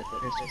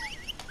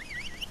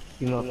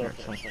you milk her,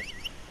 so.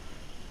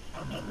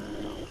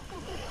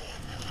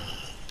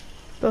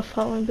 Both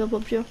following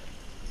Bilbo Joe.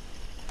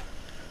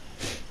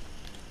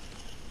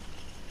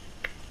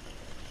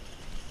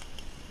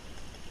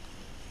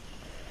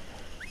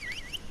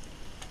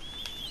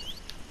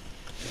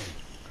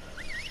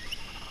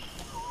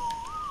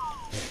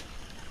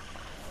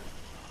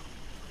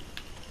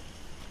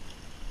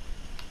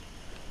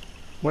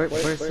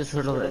 Where's the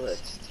turtle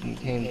that's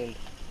tamed?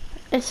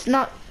 It's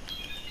not.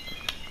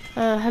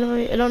 How do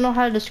I don't know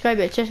how to describe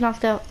it. It's just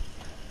knocked out.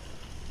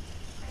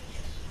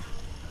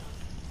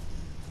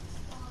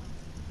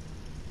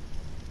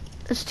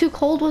 It's too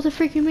cold. What the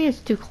freak you mean? It's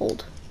too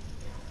cold.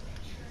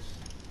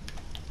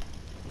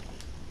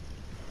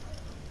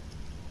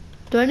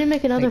 Do I need to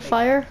make another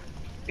fire?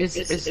 Is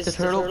the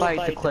turtle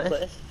by the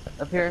cliff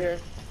up here?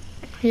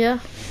 Yeah.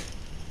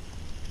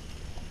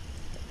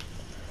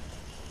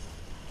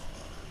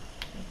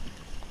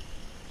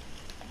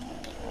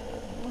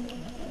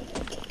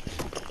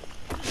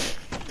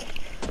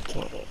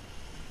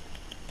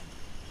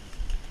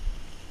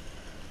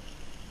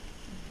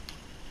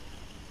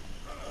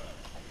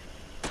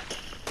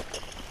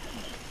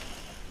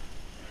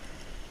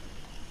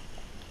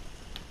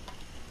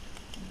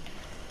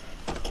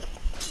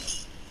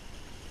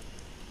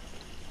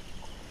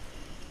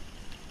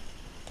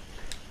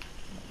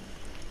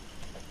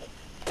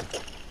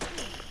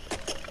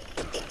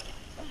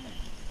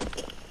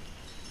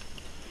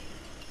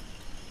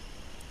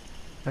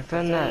 I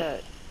found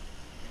that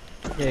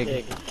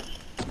pig.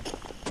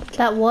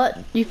 That what?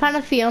 You found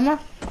a Fioma?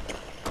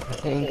 I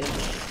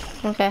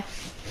think. Okay.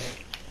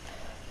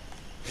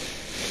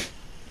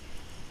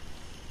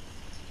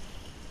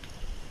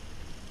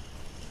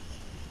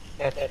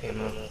 That's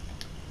him.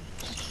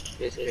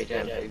 Basically,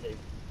 giant pig.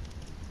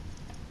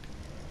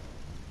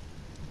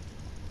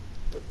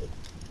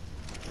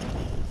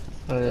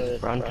 Oh, there's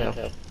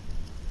Bronto.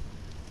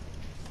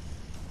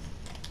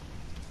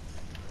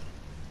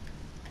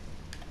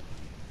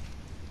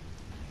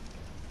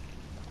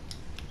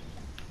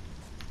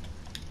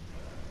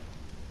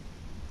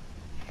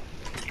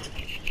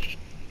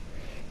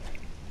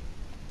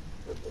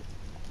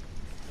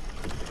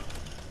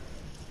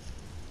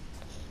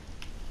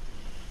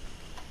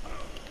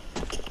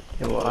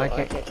 Yeah, well, I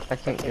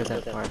can't get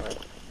that far.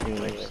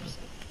 Anyways.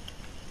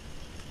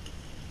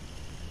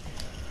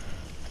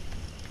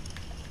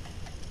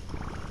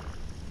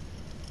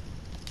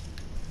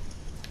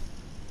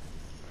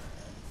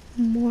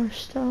 More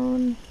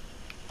stone.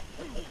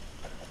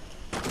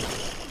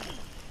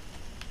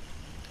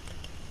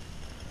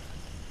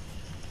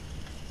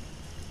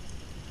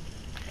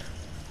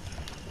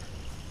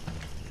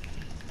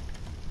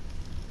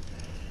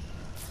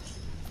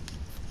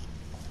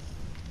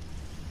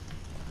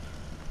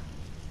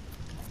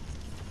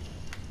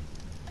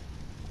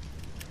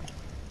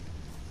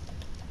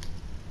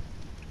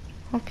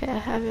 Okay, I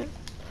have it.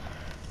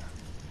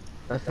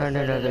 I found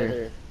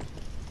another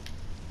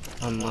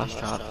moss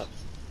top.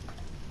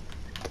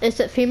 Is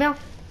it female?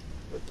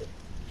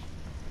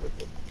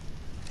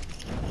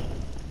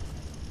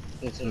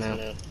 It's a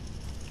male.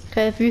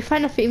 Okay, if you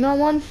find a female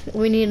one,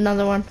 we need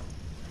another one.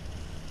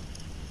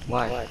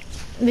 Why?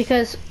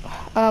 Because,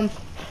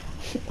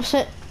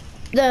 so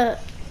the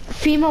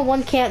female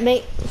one can't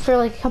mate for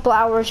like a couple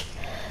hours,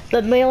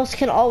 but males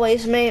can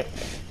always mate.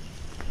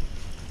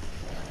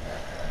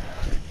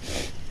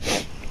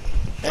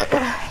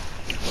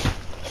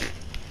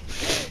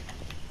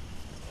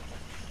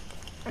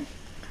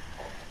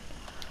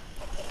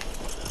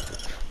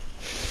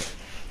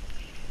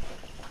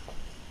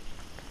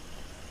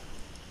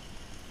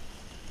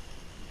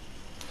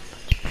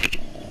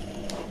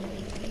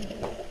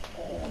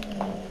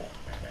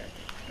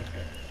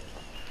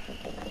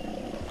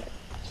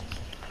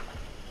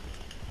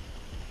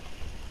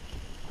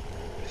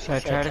 Should I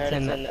try to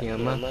tame that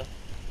Fioma?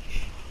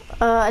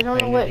 I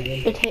don't know what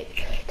it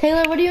takes.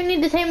 Taylor, what do you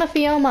need to tame a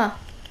Fioma?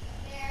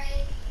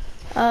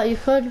 Berries. You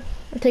could.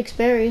 It takes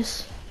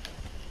berries.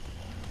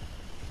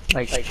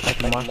 Like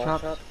the moss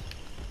shop?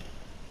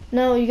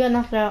 No, you gotta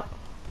knock it out.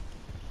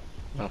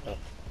 No.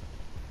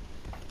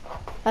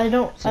 I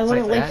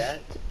wouldn't like waste.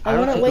 that? I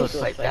wouldn't think it waste.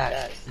 goes like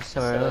that. It's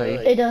so early.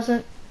 It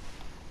doesn't.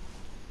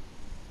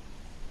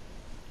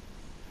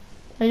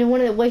 I didn't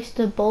want to waste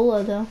the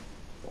bola though.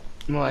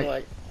 More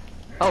like,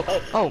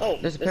 oh,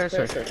 there's a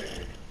parasol.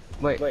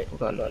 Wait,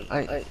 hold on.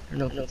 I don't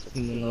know if it's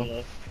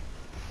female.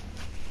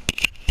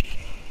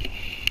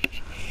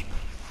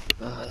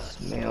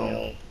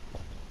 Smell.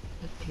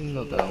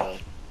 Female though.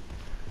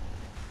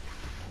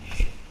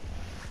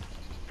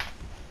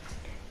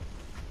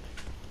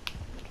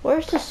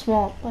 Where's the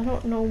swamp? I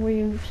don't know where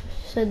you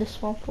said the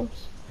swamp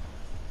was.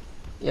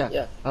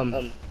 Yeah.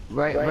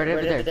 Right over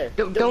there.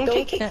 Don't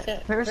take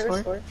that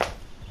parasol.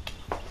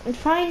 And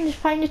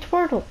find a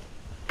turtle.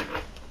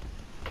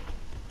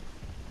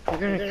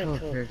 You're gonna kill a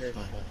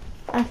parasol.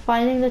 I'm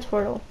finding the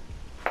turtle.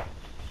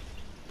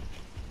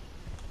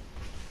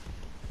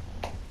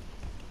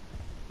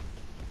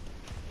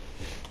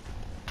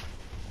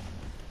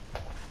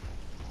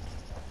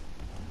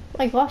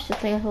 My gosh, this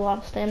thing has a lot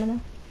of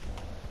stamina.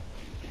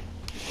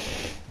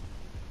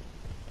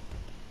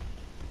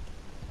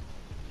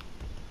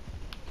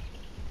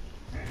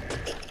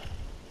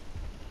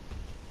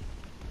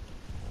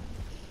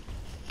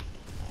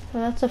 Oh,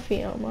 that's a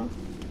Fioma.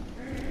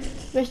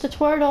 There's the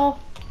turtle.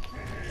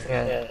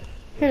 Yeah.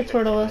 Here the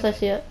turtle is, I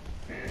see it.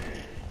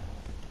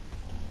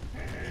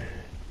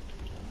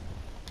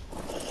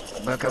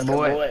 Bucket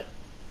boy.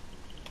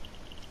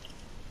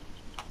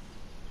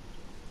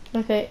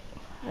 Okay,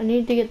 I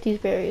need to get these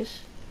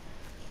berries.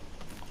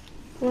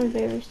 How many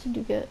berries did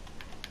you get?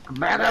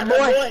 Bucket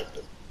boy.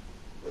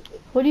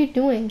 What are you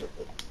doing?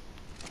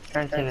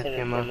 Trying to send it to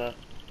him.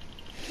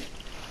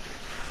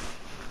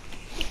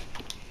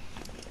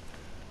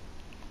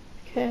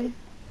 Okay.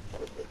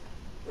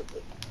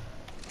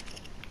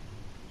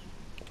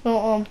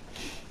 Oh,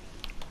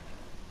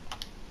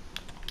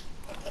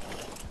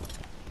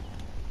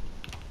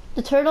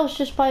 the turtle's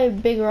just by a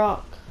big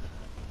rock.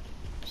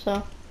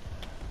 So,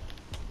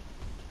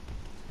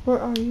 where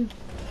are you?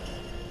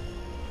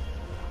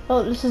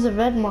 Oh, this is a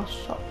red moss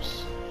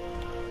chops.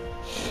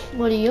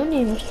 What do you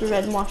need, Mr.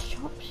 Red Moss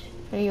Chops?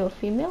 Are you a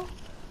female?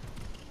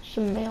 Just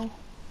a male.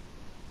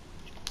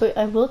 But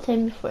I will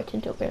tame you for a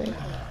tinto berry.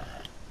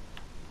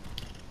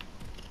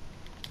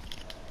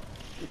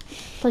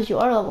 Plus you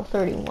are level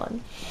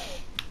 31.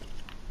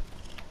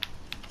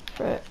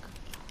 Frick.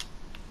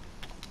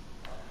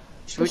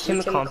 Should we tame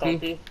a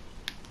compy?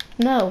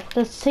 No,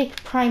 let's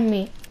take prime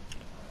meat.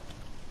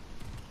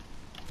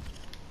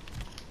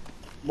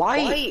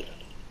 Why?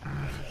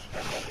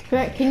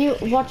 Frick, can you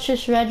watch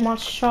this red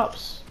moss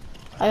chops?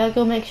 I gotta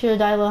go make sure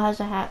the Dilo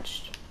hasn't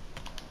hatched.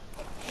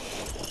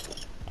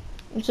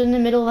 It's in the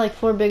middle of like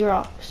 4 big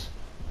rocks.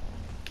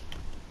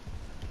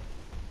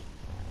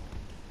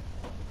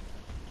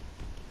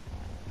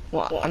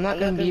 Well, I'm not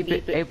gonna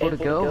be able to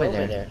go over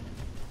there.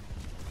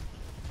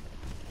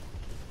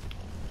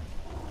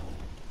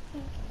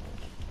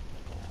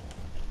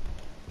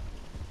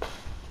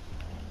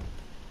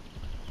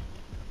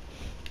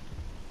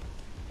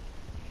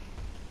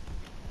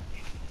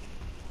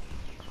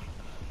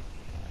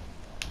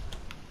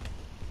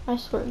 I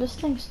swear, this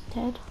thing's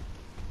dead.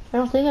 I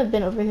don't think I've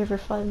been over here for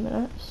 5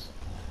 minutes.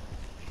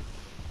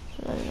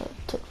 It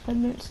took 5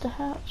 minutes to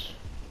hatch.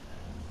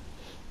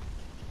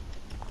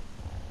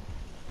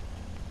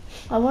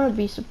 I want to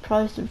be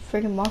surprised if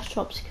friggin' moss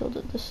chops killed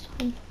it this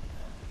time.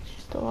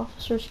 The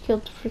officers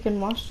killed the freaking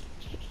moss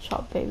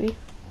chop, baby.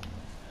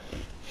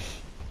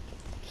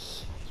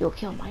 You'll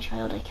kill my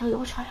child, I kill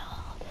your child.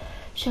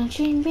 Shing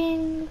shing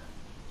bing.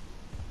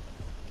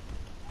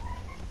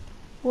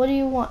 What do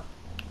you want,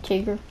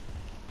 Tigger?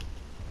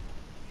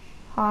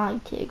 Hi,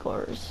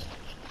 Tigers.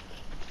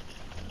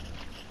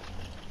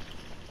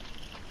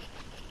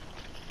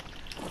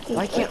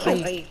 Why can't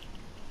I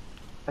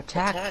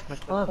attack my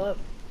club?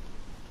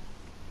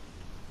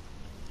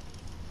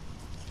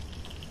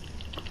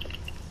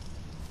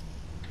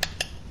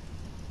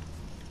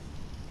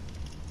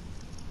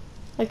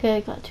 Okay,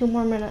 I got 2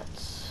 more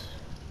minutes.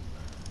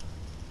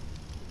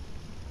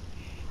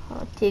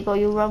 Tigo,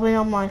 you rubbing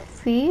on my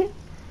feet?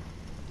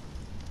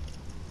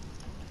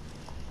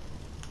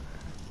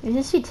 You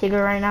can see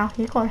Tigger right now.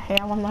 He's going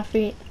ham on my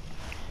feet.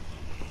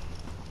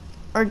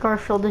 Or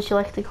Garfield, as you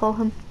like to call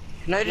him.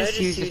 Can I just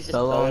use this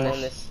bow on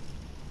this?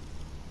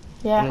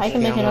 Yeah, I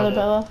can make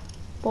another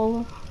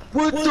boa.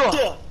 What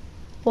the?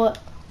 What?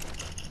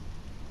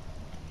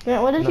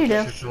 Grant, what did you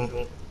do?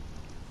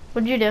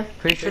 What did you do?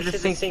 Pretty sure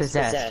this thing's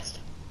possessed.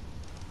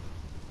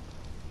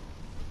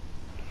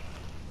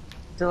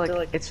 So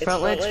like, its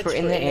front legs were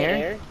in the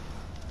air.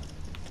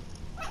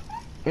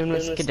 And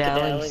was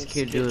skedaddling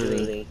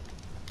skidooly.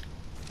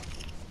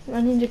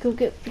 I need to go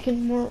get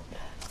freaking more.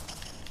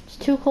 It's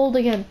too cold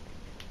again.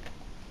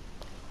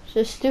 It's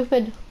just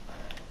stupid.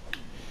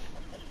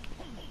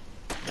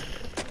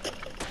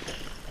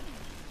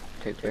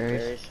 Take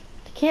berries.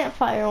 The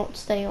campfire won't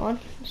stay on,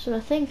 so the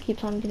thing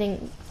keeps on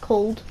getting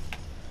cold.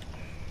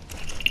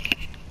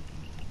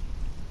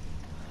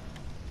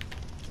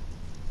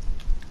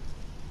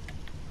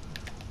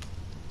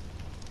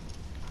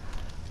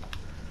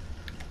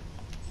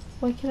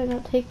 Why can I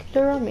not take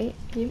the raw meat?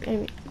 I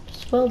mean,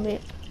 spoiled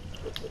meat.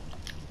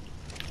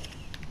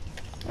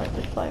 Like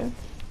the fire.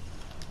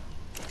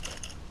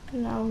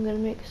 Now I'm gonna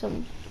make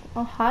some.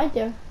 Oh, hi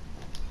there.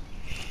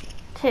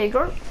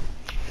 Tiger,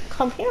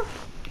 come here.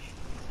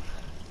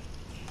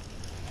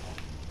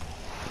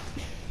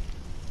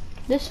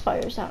 This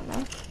fire's out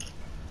now.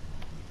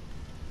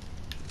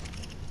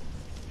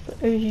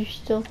 But are you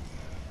still?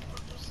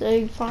 Is the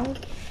egg fine?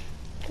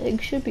 The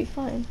egg should be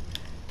fine.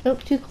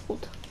 Nope, too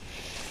cold.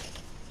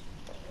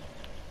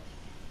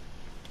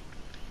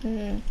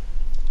 Hmm.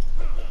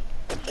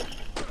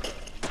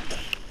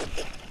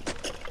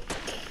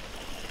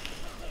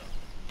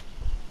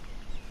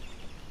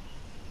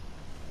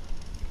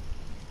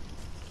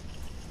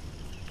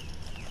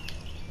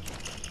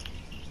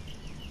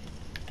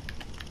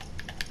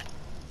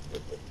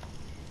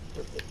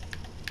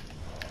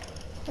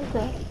 Like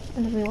that.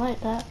 And if we like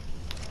that,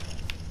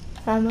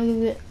 I'm gonna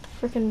get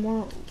freaking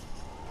more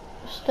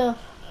stuff.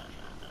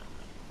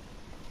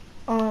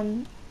 How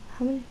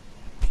many?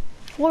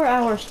 4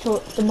 hours till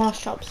the moss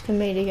shops can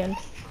mate again.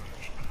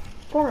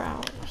 4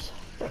 hours.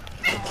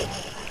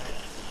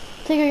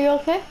 Tigger, you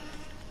okay?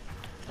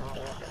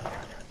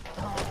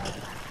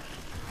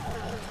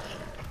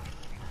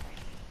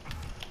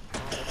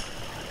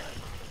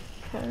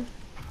 Okay.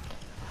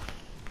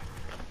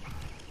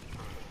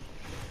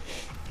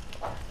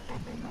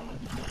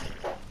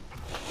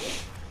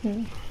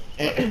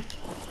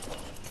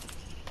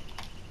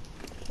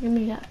 Give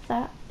me that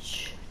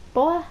thatch,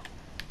 boy.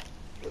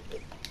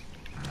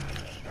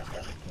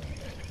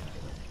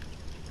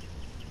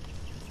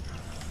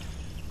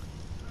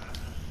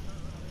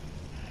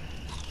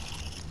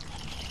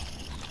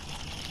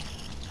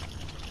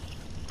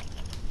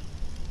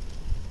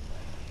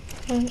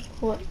 Okay,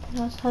 what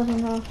else has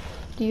enough?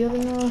 Do you have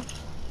enough?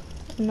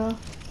 Enough.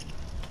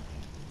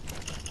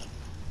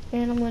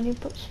 And I'm going to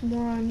put some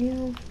more on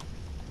you.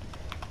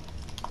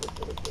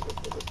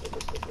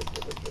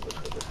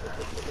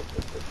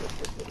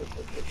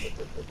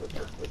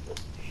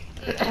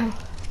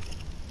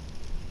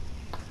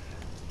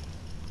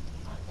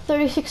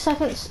 36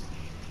 seconds.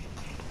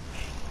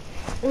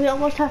 We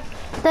almost have.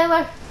 Stay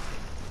away.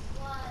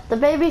 What? The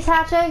baby's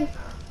hatching. Okay.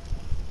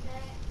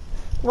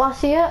 Want to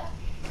see it?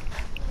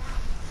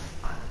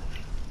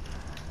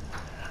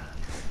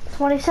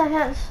 20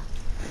 seconds.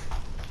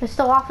 It's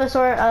the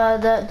officer.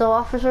 The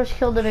officers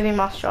killed the baby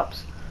mouse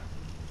drops.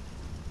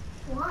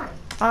 Why?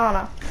 I don't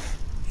know.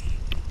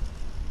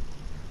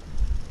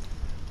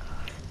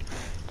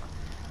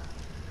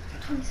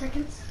 $20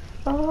 seconds.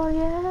 Oh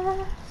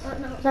yeah.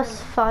 No,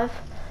 That's 5,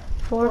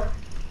 4,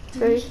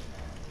 3, 3,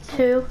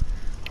 2,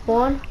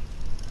 1.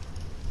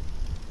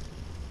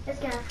 It's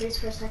gonna freeze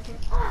for a second.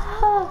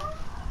 Oh,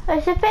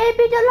 it's a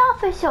baby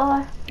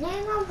officer.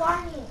 Yeah, no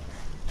warning.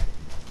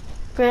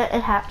 Grant,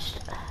 it hatched.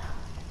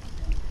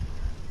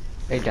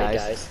 It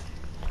dies.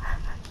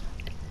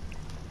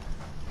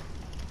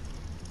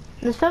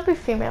 This better be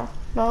female.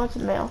 No, it's a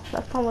male.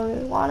 That's not what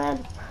we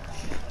wanted.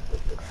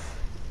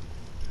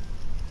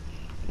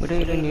 We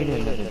don't even need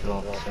another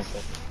drop.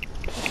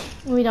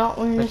 We don't.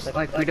 We're just.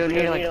 Like we don't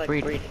need to like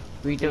breed.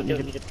 We don't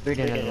need to breed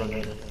another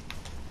one.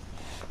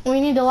 We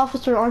need the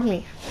officer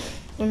army.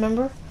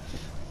 Remember?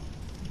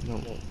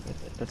 No,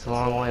 that's a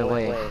long way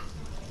away.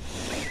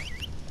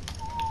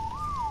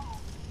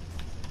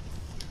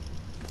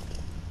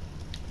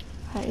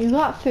 Alright, you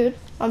got food.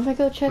 I'm gonna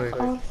go check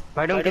on. If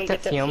I don't get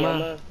that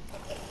Fioma,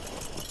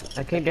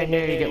 I came down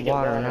here to get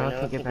water and now I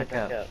can't get back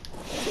up.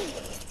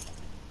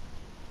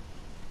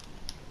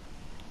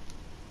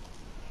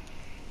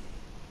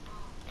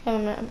 Okay,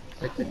 man.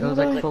 It was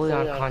like fully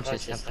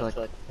unconscious after like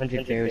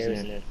 100 berries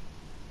in it.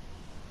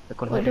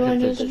 Like What do I 100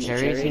 need of to those do?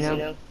 cherries, you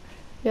know?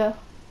 Yeah.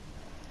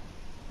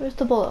 Where's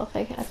the bullet?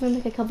 Okay, I'm gonna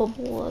make a couple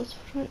bullets.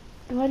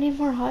 Do I need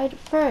more hide?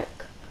 Frick.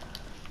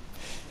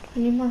 I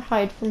need more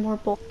hide for more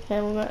bullet.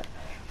 Okay, well,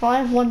 I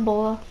have 1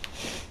 bullet.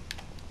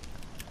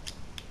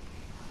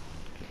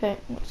 Okay,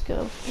 let's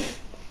go.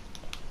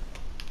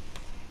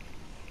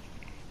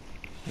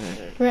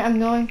 Right, I'm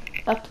going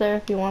up there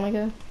if you want to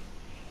go.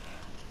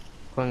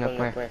 Going up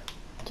where?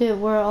 To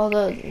where all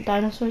the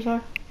dinosaurs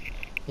are.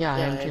 Yeah, I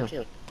am too.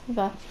 Okay.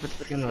 What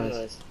the Fioma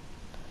is?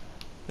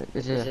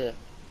 Is it?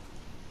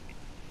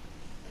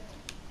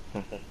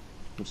 That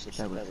was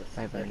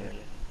 5 right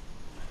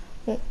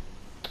now.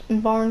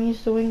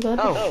 Barney's doing good.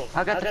 Oh,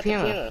 I got the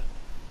Fioma.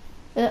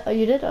 Yeah, oh,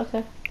 you did?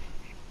 Okay.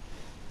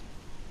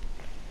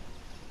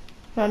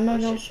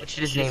 No. What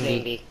should his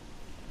name be?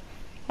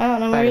 I don't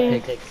know. Spider Where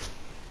Pig.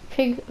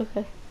 Pig?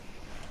 Okay.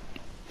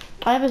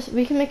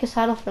 We can make a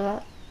saddle for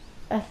that.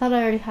 I thought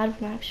I already had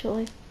one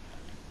actually.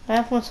 I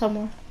have one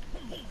somewhere.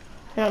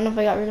 I don't know if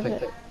I got rid of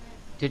it.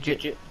 Did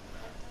you?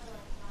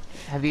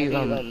 Have you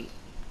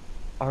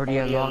already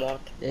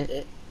unlocked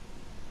it?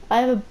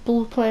 I have a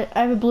blueprint.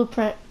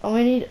 And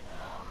we need.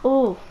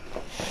 Oh,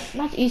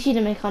 that's easy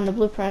to make on the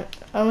blueprint.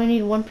 I only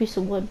need 1 piece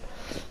of wood.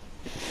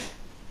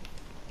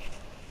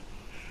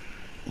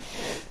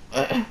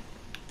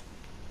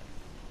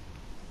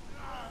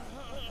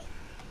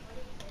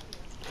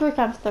 frick,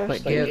 I'm Wait,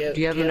 thirsty.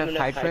 do you have enough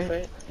hide for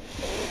it?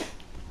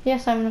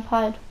 Yes, I have enough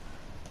hide.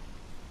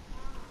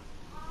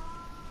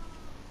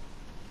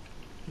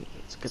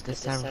 Let's get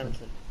this down.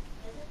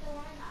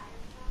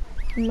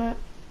 I'm not...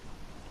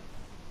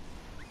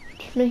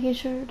 Just making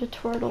sure the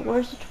turtle.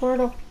 Where's the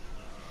turtle?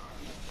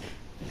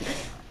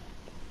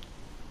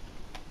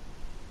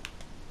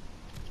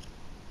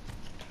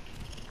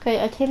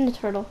 Okay, I tamed the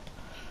turtle.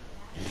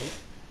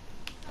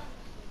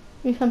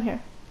 You come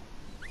here.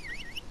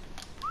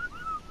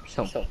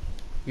 So,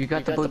 you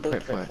got the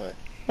blueprint for it.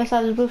 Yes, I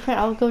have the blueprint.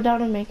 I'll go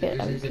down and make it.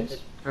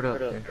 Turtle up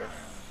there.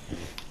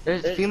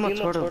 There's a female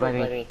turtle by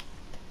me.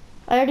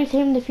 I already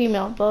tamed the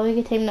female, but we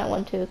can tame that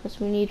one too, because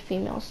we need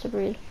females to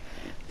breed.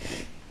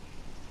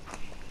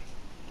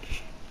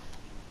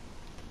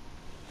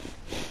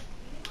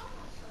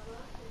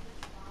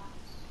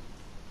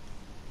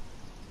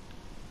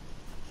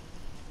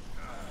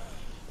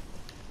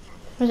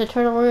 There's a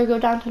turtle. We're gonna go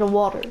down to the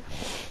water.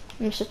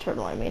 Mr.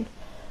 Turtle, I mean.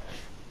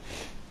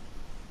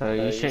 Oh,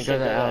 you shouldn't go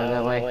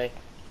that way.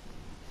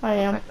 I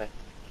am.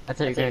 I thought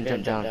you were gonna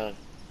jump down.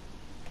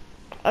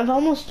 I've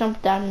almost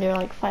jumped down there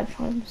like 5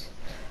 times.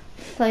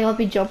 Like I'll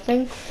be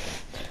jumping,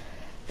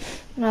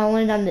 and I'll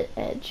land on the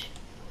edge.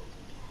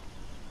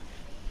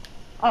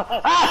 Oh,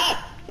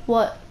 ah!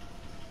 What?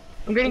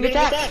 I'm getting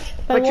attacked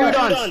By by what?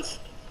 Trudons.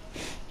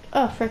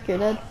 Oh, frick, you're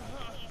dead.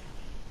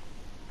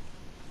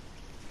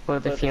 Well,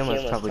 the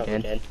female's probably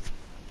dead.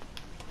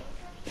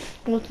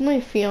 Well, it's only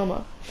a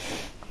Fioma.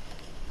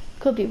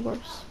 Could be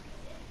worse.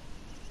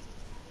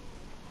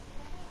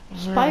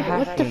 Spider,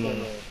 what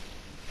the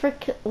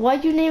frick?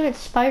 Why'd you name it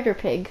Spider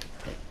Pig?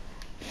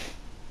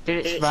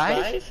 Did it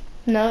survive?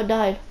 No, it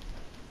died.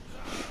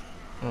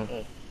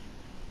 Oh.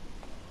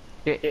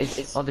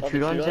 Is all the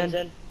Trudons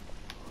in?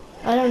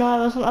 I don't know, I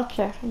wasn't up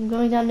there. I'm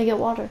going down to get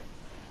water.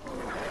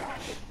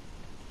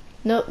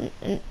 No,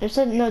 it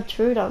said no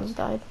Trudons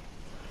died.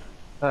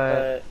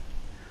 Oh,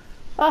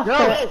 no!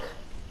 frick.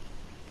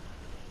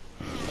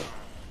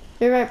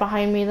 You're right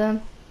behind me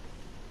then.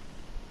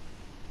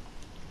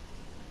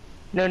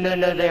 No,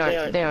 they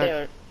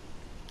aren't.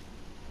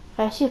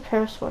 I see a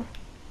parasaur.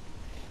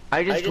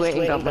 I just went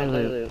and got my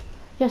loot.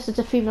 Yes, it's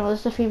a female,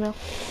 it's a female.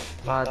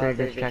 Wow, they're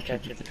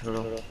distracted with the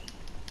turtle.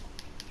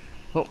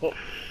 Oh.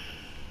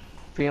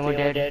 Fiona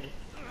dead.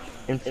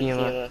 And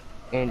Fiona.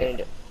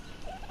 And...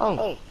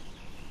 Oh!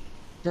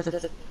 That's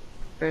a...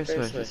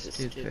 Parasaurus. There's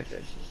 2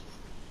 parasaurs.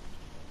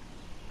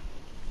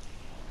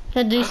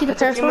 Yeah, do you see the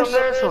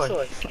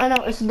parasaur? I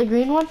know, is it the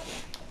green one?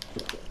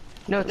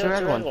 No, it's a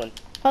red one.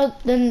 Oh,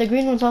 then the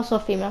green one's also a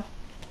female.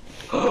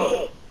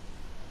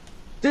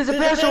 There's a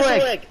parasaur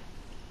egg!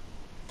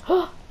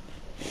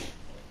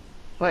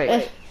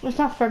 Wait. It's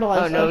not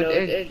fertilized. Oh no,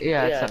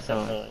 yeah, it's not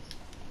fertilized.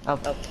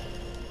 Oh.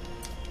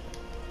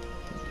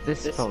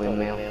 This is probably a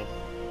male.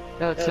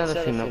 No, it's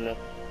another female.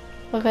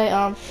 Okay,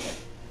 I'm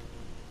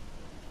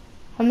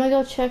gonna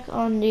go check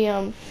on the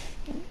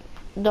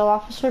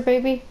officer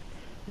baby.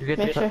 You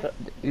got the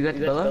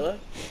Bella?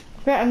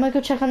 Yeah, I'm gonna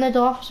go check on the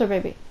officer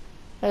baby.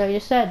 Like I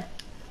just said.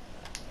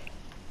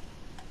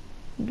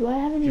 Do I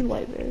have any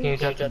white berries? Can you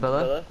talk to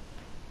Bella?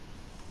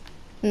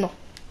 No.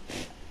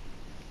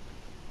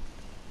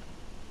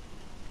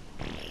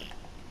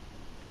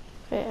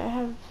 Okay,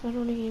 I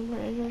don't need any more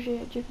energy,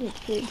 I just need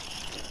food.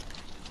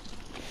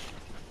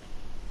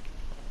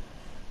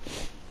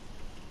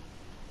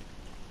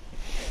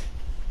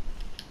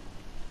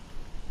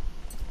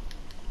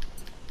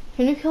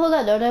 Can you kill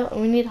that dodo?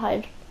 We need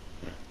hide.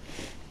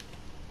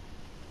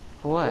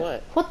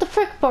 What? What the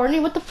frick, Barney?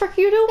 What the frick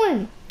are you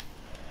doing?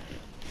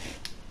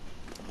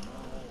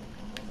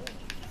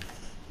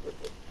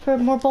 For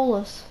more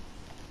bolas.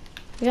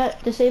 We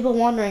got disable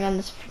wandering on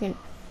this freaking...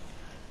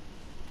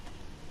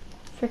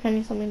 Frick, I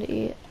need something to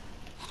eat.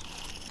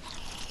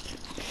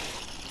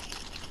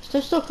 Is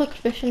there still cooked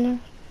fish in there?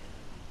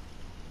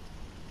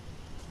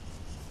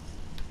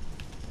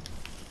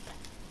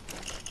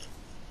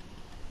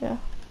 Yeah.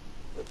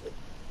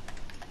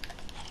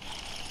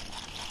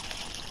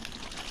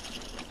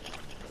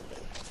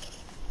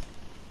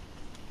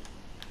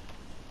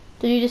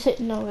 Did you just hit?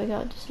 No, I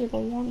got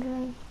disable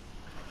wandering.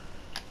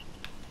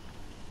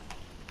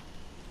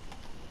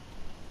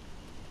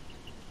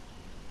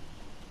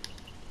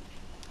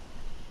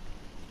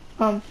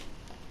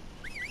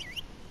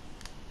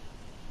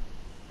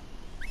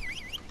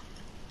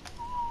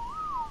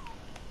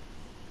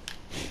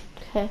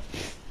 Okay.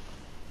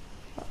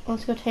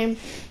 Let's go tame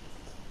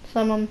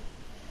some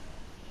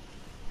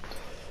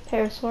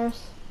parasaurs.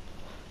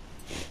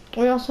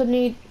 We also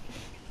need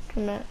a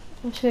minute.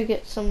 Let's go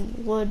get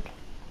some wood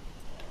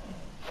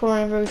for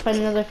whenever we find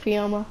another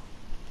Fioma.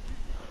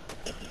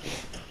 There's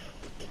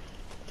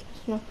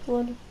enough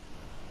wood.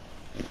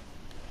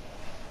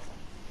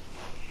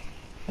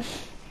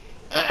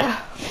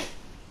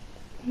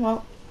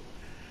 Well,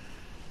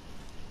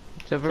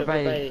 it's over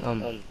by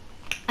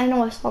I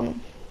know I saw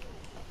them.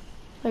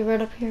 Like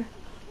right up here.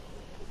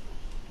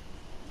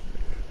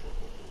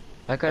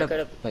 I got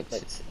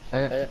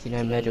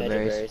 59 meadow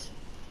berries.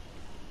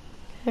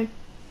 Okay.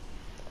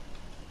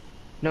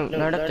 No,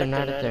 not up there,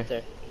 not up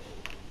there.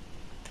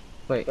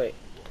 Wait.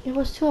 It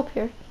was 2 up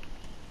here.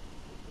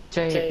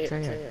 Try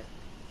here.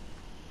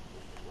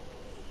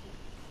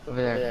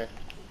 Over there.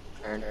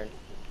 Turn.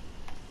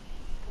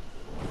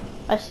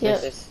 I see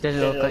it. This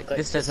doesn't look like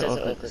the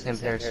same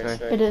parasaur.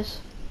 It is.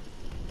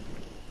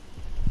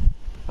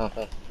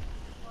 Oh.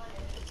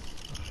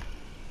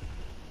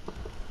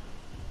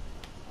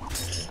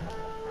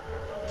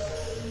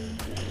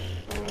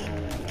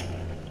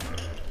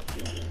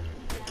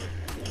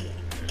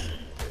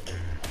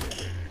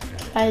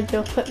 I had to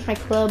equip my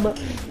club.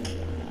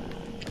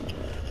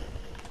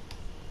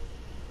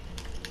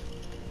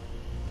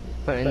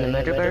 But in the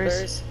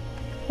metaverse?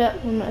 Yeah,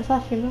 it's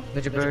laughing though.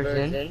 Metaverse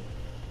in?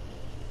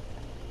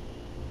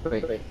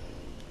 Wait.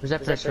 Where's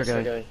that parasaur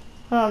going?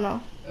 I don't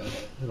know.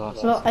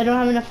 Lost. Well, I don't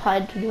have enough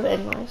hide to do it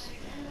anyways.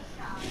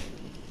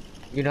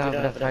 You don't have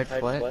enough hide for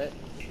what?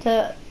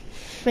 To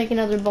make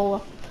another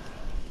bola.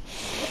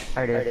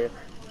 I do.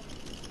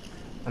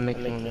 I'm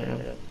making one right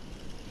now.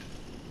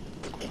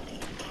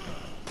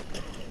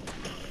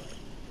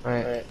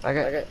 Alright, I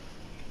got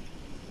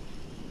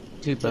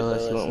 2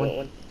 bolas. You want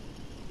one?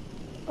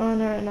 Oh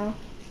no, right now.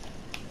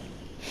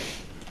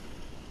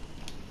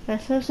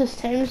 As soon as this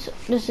times,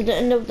 this is the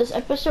end of this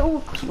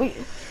episode.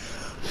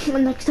 The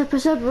next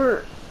episode,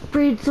 we're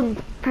breed some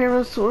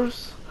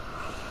parasaurs.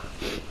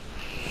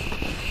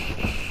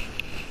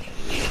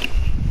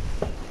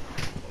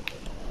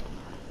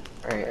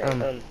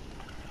 Alright,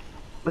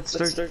 let's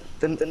start.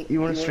 Then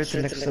you want to start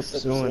the next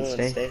episode on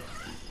Wednesday?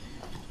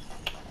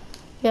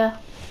 Yeah.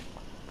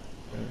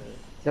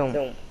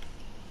 Don't.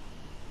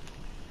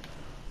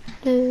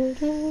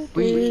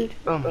 We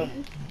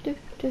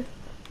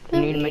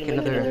need to make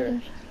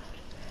another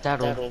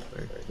saddle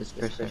for this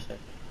person.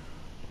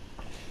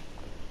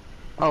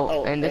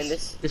 Oh, and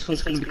this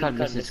one's gonna be called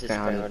Mrs.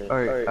 Brown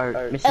or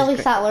Mrs. Ellie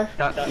Sattler.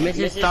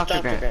 Mrs.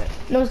 Dr. Grant.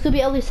 No, it's gonna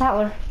be Ellie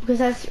Sattler because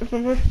that's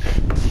remember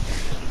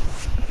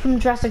from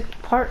Jurassic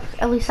Park.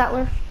 Ellie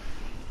Sattler.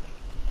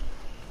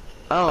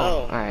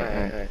 Oh,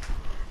 alright.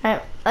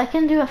 Alright, I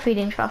can do a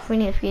feeding trough. We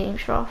need a feeding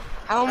trough.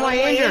 How am I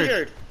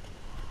injured?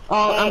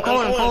 Oh, I'm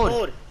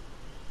cold.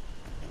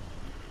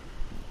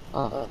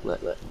 Oh,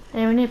 lit.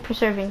 And we need a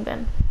preserving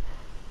bin.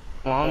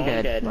 Well, I'm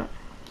dead. What?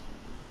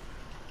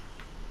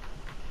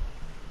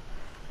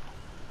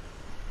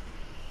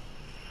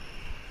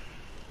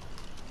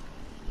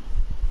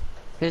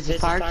 Does the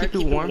fire keep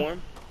you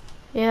warm?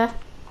 Yeah.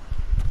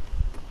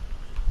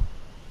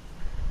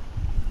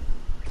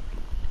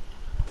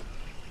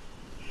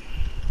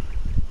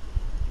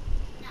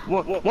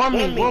 Warm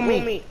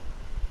me.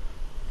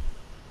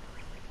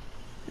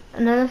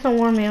 No, that doesn't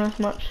warm me as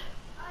much.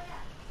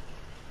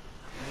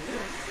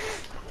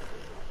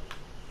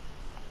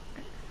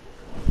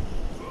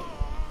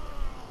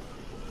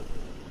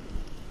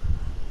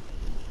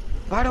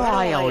 Why do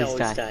I always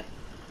die?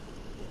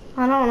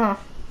 I don't know.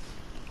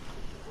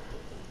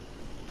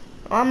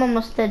 I'm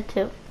almost dead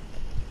too.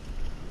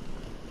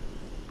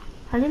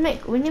 We need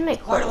to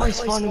make Why do I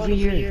spawn over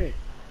here?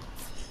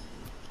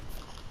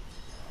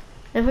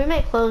 If we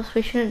make clothes,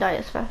 we shouldn't die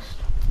as fast.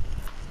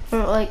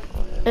 Or like,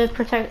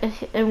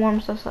 it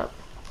warms us up.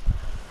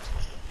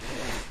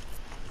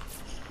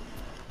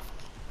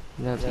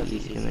 That'd be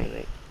easy to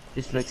make.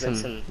 Just make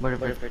some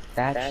whatever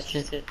thatch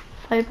shit.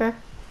 Fiber.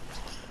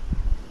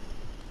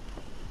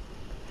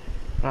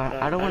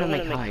 I don't want to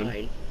make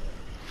hide.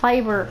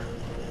 Fiber.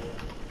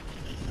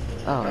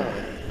 Oh.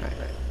 Right.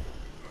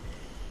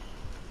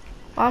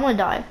 I'm gonna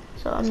die,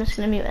 so I'm just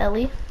gonna mute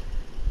Ellie.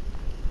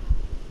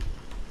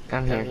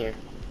 I'm here.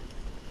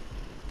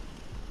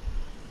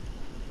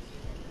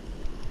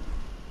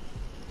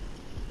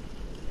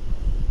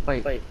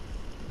 Wait.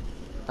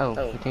 Oh,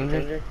 the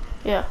danger?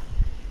 Yeah.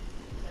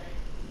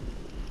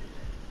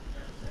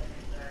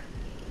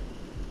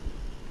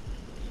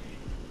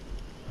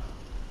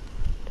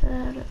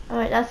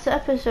 Alright, that's the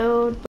episode.